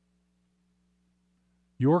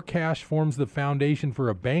 Your cash forms the foundation for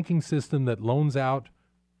a banking system that loans out,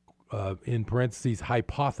 in parentheses,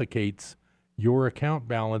 hypothecates your account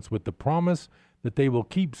balance with the promise that they will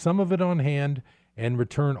keep some of it on hand and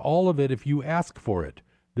return all of it if you ask for it.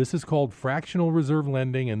 This is called fractional reserve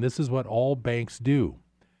lending, and this is what all banks do.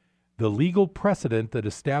 The legal precedent that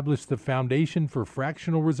established the foundation for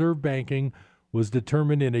fractional reserve banking was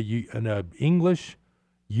determined in a English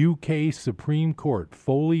UK Supreme Court,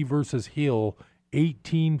 Foley versus Hill,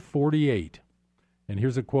 1848. And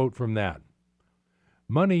here's a quote from that.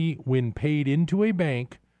 Money, when paid into a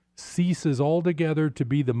bank, ceases altogether to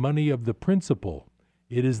be the money of the principal.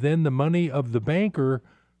 It is then the money of the banker,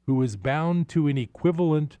 who is bound to an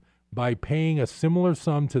equivalent by paying a similar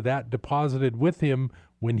sum to that deposited with him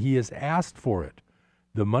when he is asked for it.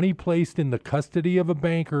 The money placed in the custody of a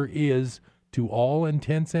banker is, to all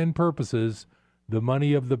intents and purposes, the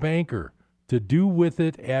money of the banker, to do with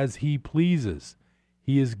it as he pleases.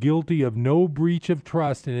 He is guilty of no breach of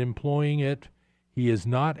trust in employing it. He is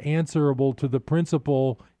not answerable to the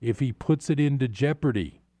principal if he puts it into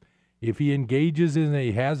jeopardy. If he engages in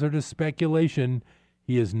a hazardous speculation,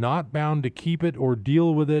 he is not bound to keep it or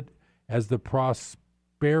deal with it as the property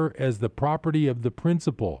of the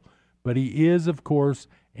principal, but he is, of course,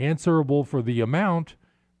 answerable for the amount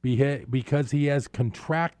because he has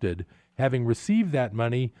contracted, having received that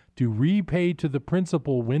money, to repay to the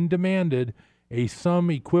principal when demanded a sum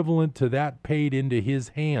equivalent to that paid into his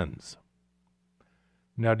hands.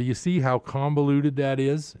 Now, do you see how convoluted that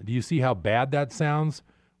is? Do you see how bad that sounds?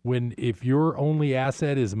 When if your only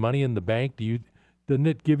asset is money in the bank, doesn't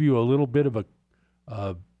it give you a little bit of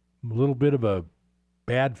a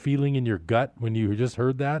bad feeling in your gut when you just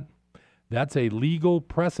heard that? That's a legal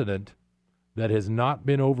precedent that has not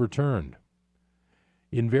been overturned.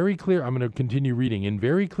 I'm going to continue reading. In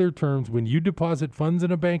very clear terms, when you deposit funds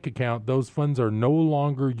in a bank account, those funds are no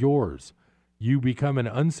longer yours. You become an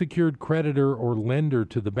unsecured creditor or lender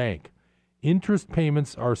to the bank. Interest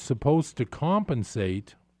payments are supposed to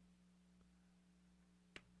compensate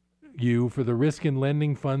you for the risk in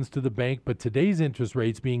lending funds to the bank, but today's interest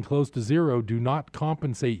rates, being close to zero, do not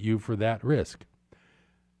compensate you for that risk.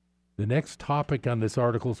 The next topic on this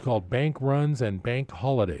article is called Bank Runs and Bank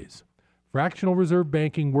Holidays. Fractional reserve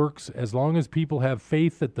banking works as long as people have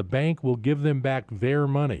faith that the bank will give them back their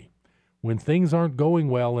money. When things aren't going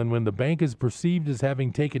well and when the bank is perceived as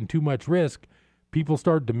having taken too much risk, people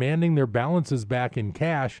start demanding their balances back in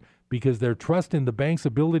cash because their trust in the bank's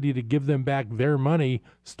ability to give them back their money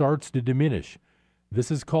starts to diminish.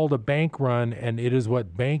 This is called a bank run, and it is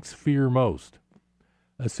what banks fear most.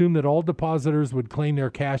 Assume that all depositors would claim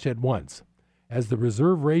their cash at once. As the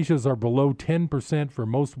reserve ratios are below 10% for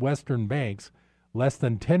most Western banks, less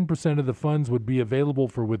than 10% of the funds would be available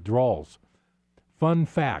for withdrawals. Fun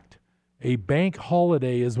fact, a bank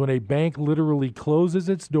holiday is when a bank literally closes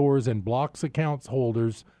its doors and blocks account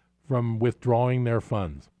holders from withdrawing their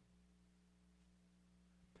funds.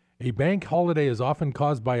 A bank holiday is often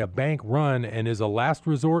caused by a bank run and is a last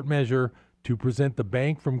resort measure to prevent the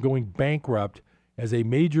bank from going bankrupt, as a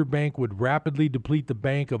major bank would rapidly deplete the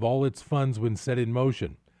bank of all its funds when set in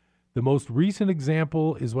motion. The most recent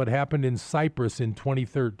example is what happened in Cyprus in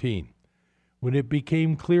 2013. When it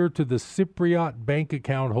became clear to the Cypriot bank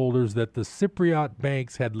account holders that the Cypriot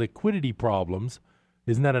banks had liquidity problems,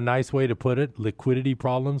 isn't that a nice way to put it, liquidity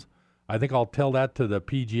problems? I think I'll tell that to the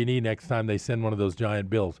PG&E next time they send one of those giant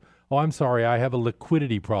bills. Oh, I'm sorry, I have a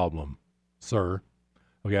liquidity problem, sir.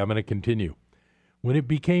 Okay, I'm going to continue. When it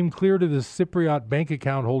became clear to the Cypriot bank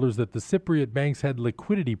account holders that the Cypriot banks had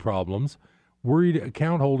liquidity problems, worried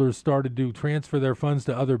account holders started to transfer their funds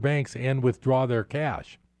to other banks and withdraw their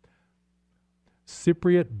cash.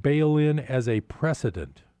 Cypriot bail-in as a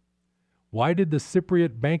precedent. Why did the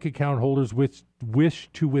Cypriot bank account holders wish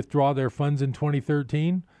to withdraw their funds in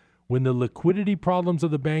 2013? When the liquidity problems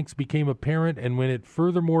of the banks became apparent and when it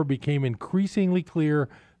furthermore became increasingly clear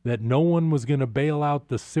that no one was going to bail out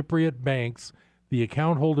the Cypriot banks, the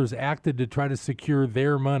account holders acted to try to secure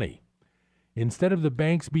their money. Instead of the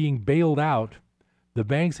banks being bailed out, the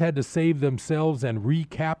banks had to save themselves and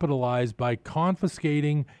recapitalize by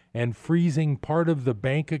confiscating and freezing part of the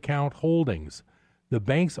bank account holdings. The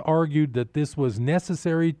banks argued that this was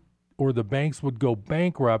necessary or the banks would go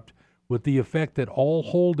bankrupt, with the effect that all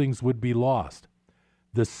holdings would be lost.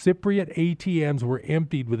 The Cypriot ATMs were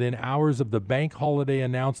emptied within hours of the bank holiday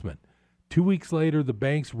announcement. 2 weeks later, the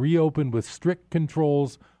banks reopened with strict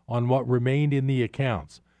controls on what remained in the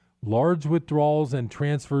accounts. Large withdrawals and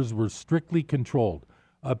transfers were strictly controlled.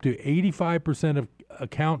 Up to 85% of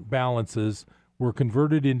account balances were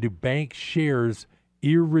converted into bank shares,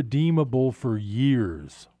 irredeemable for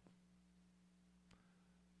years.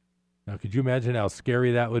 Now, could you imagine how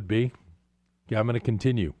scary that would be? Okay, I'm going to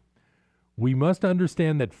continue. We must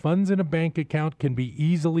understand that funds in a bank account can be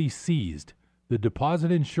easily seized. The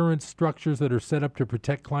deposit insurance structures that are set up to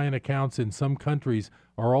protect client accounts in some countries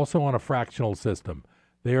are also on a fractional system.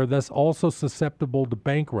 They are thus also susceptible to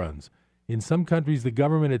bank runs. In some countries, the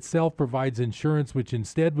government itself provides insurance, which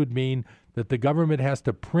instead would mean that the government has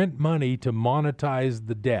to print money to monetize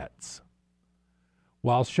the debts.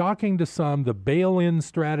 While shocking to some, the bail-in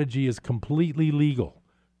strategy is completely legal.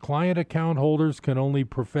 Client account holders can only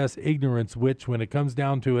profess ignorance, which, when it comes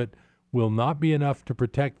down to it, will not be enough to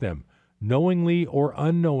protect them. Knowingly or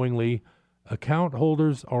unknowingly, account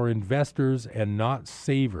holders are investors and not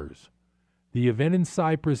savers. The event in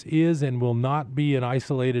Cyprus is and will not be an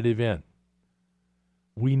isolated event.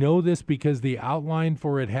 We know this because the outline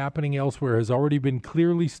for it happening elsewhere has already been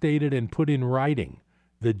clearly stated and put in writing.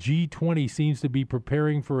 The G20 seems to be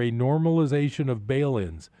preparing for a normalization of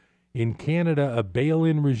bail-ins. In Canada, a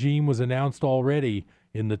bail-in regime was announced already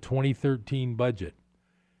in the 2013 budget.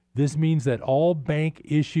 This means that all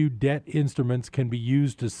bank-issued debt instruments can be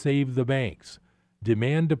used to save the banks.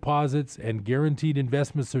 Demand deposits and guaranteed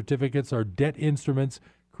investment certificates are debt instruments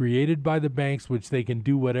created by the banks which they can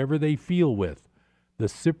do whatever they feel with. The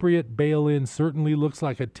Cypriot bail-in certainly looks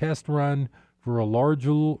like a test run for a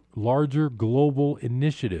larger global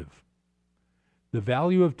initiative. The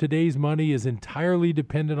value of today's money is entirely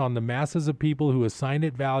dependent on the masses of people who assign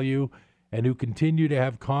it value and who continue to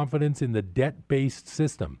have confidence in the debt-based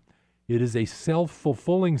system. It is a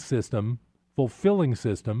self-fulfilling system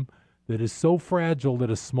that is so fragile that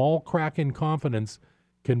a small crack in confidence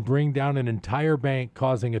can bring down an entire bank,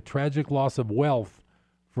 causing a tragic loss of wealth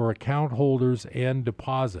for account holders and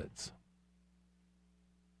deposits.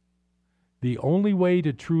 The only way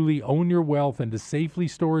to truly own your wealth and to safely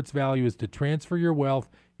store its value is to transfer your wealth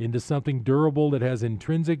into something durable that has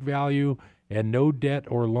intrinsic value and no debt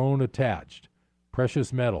or loan attached.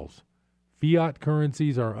 Precious metals. Fiat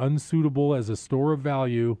currencies are unsuitable as a store of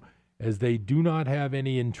value as they do not have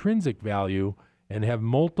any intrinsic value and have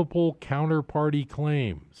multiple counterparty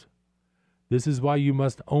claims. This is why you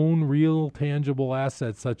must own real tangible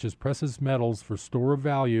assets such as precious metals for store of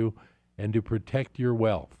value and to protect your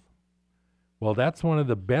wealth. Well, that's one of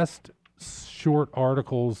the best short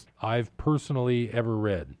articles I've personally ever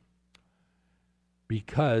read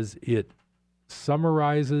because it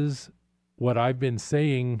summarizes what I've been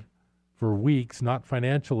saying for weeks, not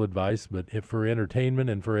financial advice, but for entertainment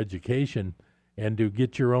and for education. And to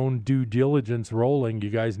get your own due diligence rolling,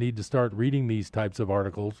 you guys need to start reading these types of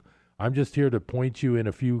articles. I'm just here to point you in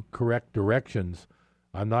a few correct directions.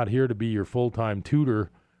 I'm not here to be your full-time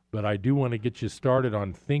tutor, but I do want to get you started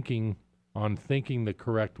on thinking the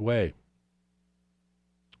correct way.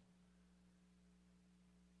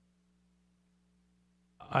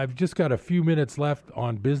 I've just got a few minutes left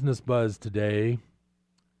on Business Buzz today,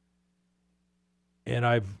 and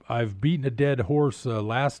I've beaten a dead horse.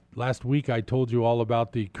 Last week I told you all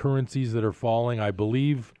about the currencies that are falling. I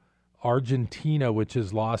believe Argentina, which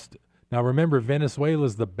has lost. Now remember, Venezuela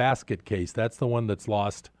is the basket case. That's the one that's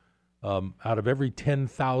lost. Out of every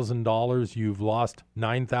 $10,000, you've lost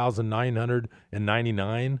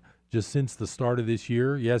 $9,999 just since the start of this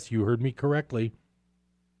year. Yes, you heard me correctly.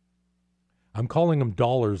 I'm calling them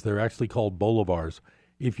dollars. They're actually called bolivars.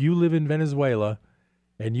 If you live in Venezuela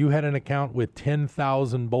and you had an account with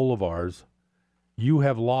 10,000 bolivars, you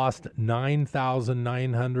have lost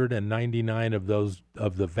 9,999 of those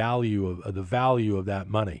of the value of that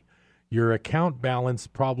money. Your account balance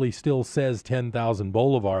probably still says 10,000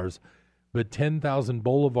 bolivars, but 10,000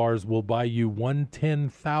 bolivars will buy you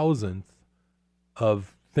 1/10,000th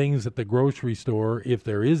of things at the grocery store, if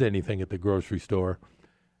there is anything at the grocery store,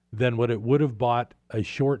 than what it would have bought a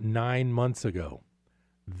short 9 months ago.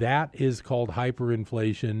 That is called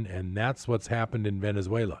hyperinflation, and that's what's happened in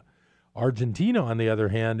Venezuela. Argentina, on the other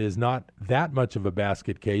hand, is not that much of a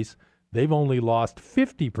basket case. They've only lost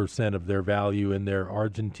 50% of their value in their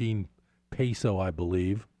Argentine peso, I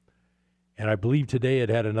believe. And I believe today it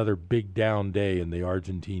had another big down day in the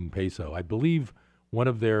Argentine peso. I believe one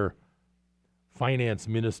of their finance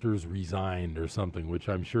ministers resigned or something, which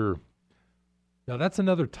I'm sure. Now, that's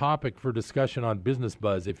another topic for discussion on Business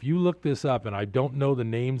Buzz. If you look this up, and I don't know the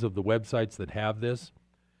names of the websites that have this,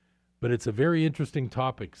 but it's a very interesting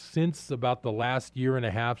topic. Since about the last year and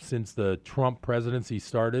a half since the Trump presidency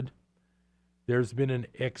started, there's been an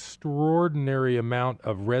extraordinary amount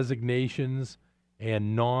of resignations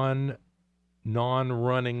and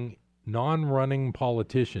non-running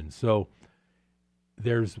politicians. So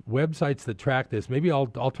there's websites that track this. Maybe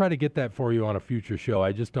I'll try to get that for you on a future show.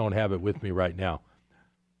 I just don't have it with me right now.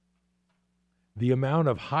 The amount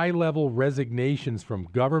of high-level resignations from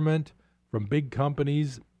government, from big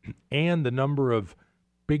companies, and the number of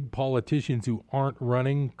big politicians who aren't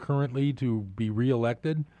running currently to be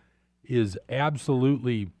reelected is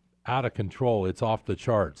absolutely out of control. It's off the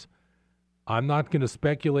charts. I'm not going to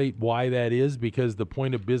speculate why that is, because the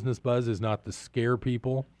point of Business Buzz is not to scare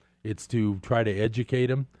people. It's to try to educate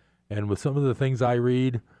them. And with some of the things I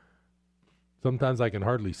read, sometimes I can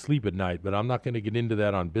hardly sleep at night, but I'm not going to get into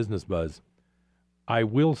that on Business Buzz. I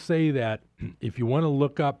will say that if you want to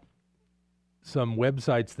look up some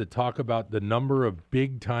websites that talk about the number of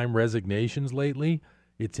big-time resignations lately,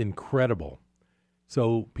 it's incredible.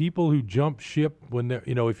 So people who jump ship when they're,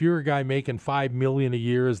 if you're a guy making $5 million a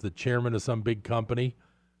year as the chairman of some big company,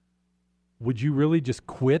 would you really just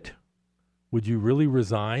quit? Would you really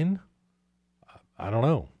resign? I don't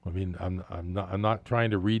know. I mean, I'm not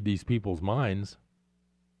trying to read these people's minds.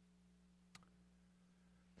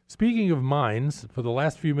 Speaking of minds, for the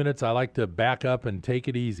last few minutes, I like to back up and take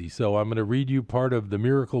it easy. So I'm going to read you part of the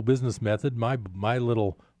Miracle Business Method, my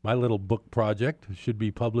little book project. It should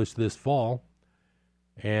be published this fall.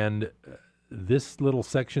 And this little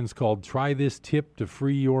section's called Try This Tip to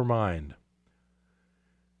Free Your Mind.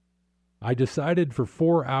 I decided for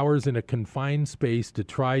 4 hours in a confined space to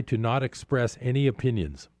try to not express any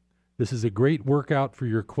opinions. This is a great workout for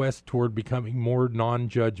your quest toward becoming more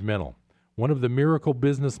non-judgmental. One of the Miracle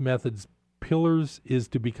Business Method's pillars is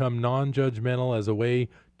to become non-judgmental as a way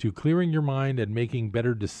to clearing your mind and making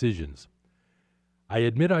better decisions. I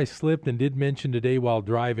admit I slipped and did mention today while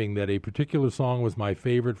driving that a particular song was my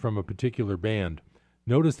favorite from a particular band.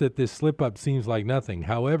 Notice that this slip-up seems like nothing.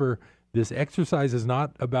 However, this exercise is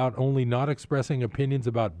not about only not expressing opinions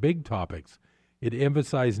about big topics. It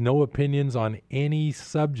emphasizes no opinions on any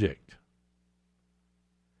subject.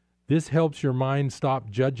 This helps your mind stop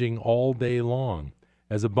judging all day long.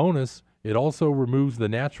 As a bonus, it also removes the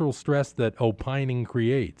natural stress that opining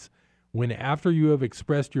creates. When after you have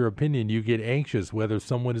expressed your opinion, you get anxious whether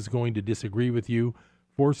someone is going to disagree with you,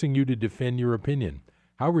 forcing you to defend your opinion.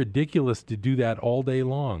 How ridiculous to do that all day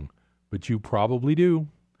long, but you probably do.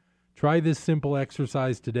 Try this simple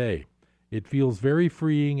exercise today. It feels very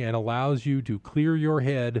freeing and allows you to clear your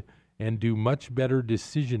head and do much better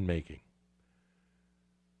decision making.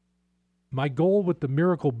 My goal with the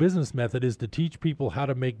Miracle Business Method is to teach people how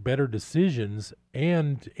to make better decisions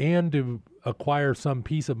and to acquire some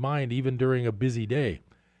peace of mind even during a busy day.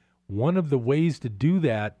 One of the ways to do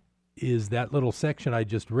that is that little section I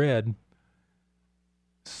just read.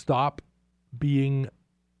 Stop being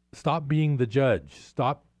the judge.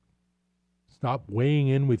 Stop weighing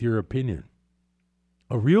in with your opinion.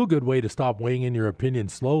 A real good way to stop weighing in your opinion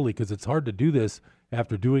slowly, because it's hard to do this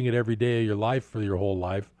after doing it every day of your life for your whole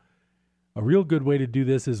life. A real good way to do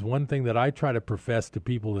this is one thing that I try to profess to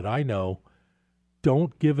people that I know.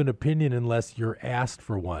 Don't give an opinion unless you're asked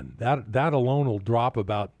for one. That alone will drop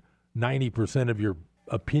about 90% of your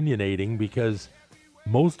opinionating, because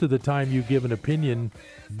most of the time you give an opinion,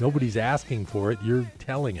 nobody's asking for it. You're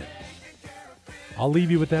telling it. I'll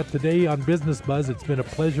leave you with that today on Business Buzz. It's been a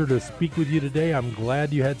pleasure to speak with you today. I'm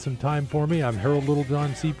glad you had some time for me. I'm Harold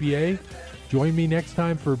Littlejohn, CPA. Join me next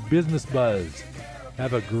time for Business Buzz.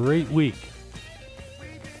 Have a great week.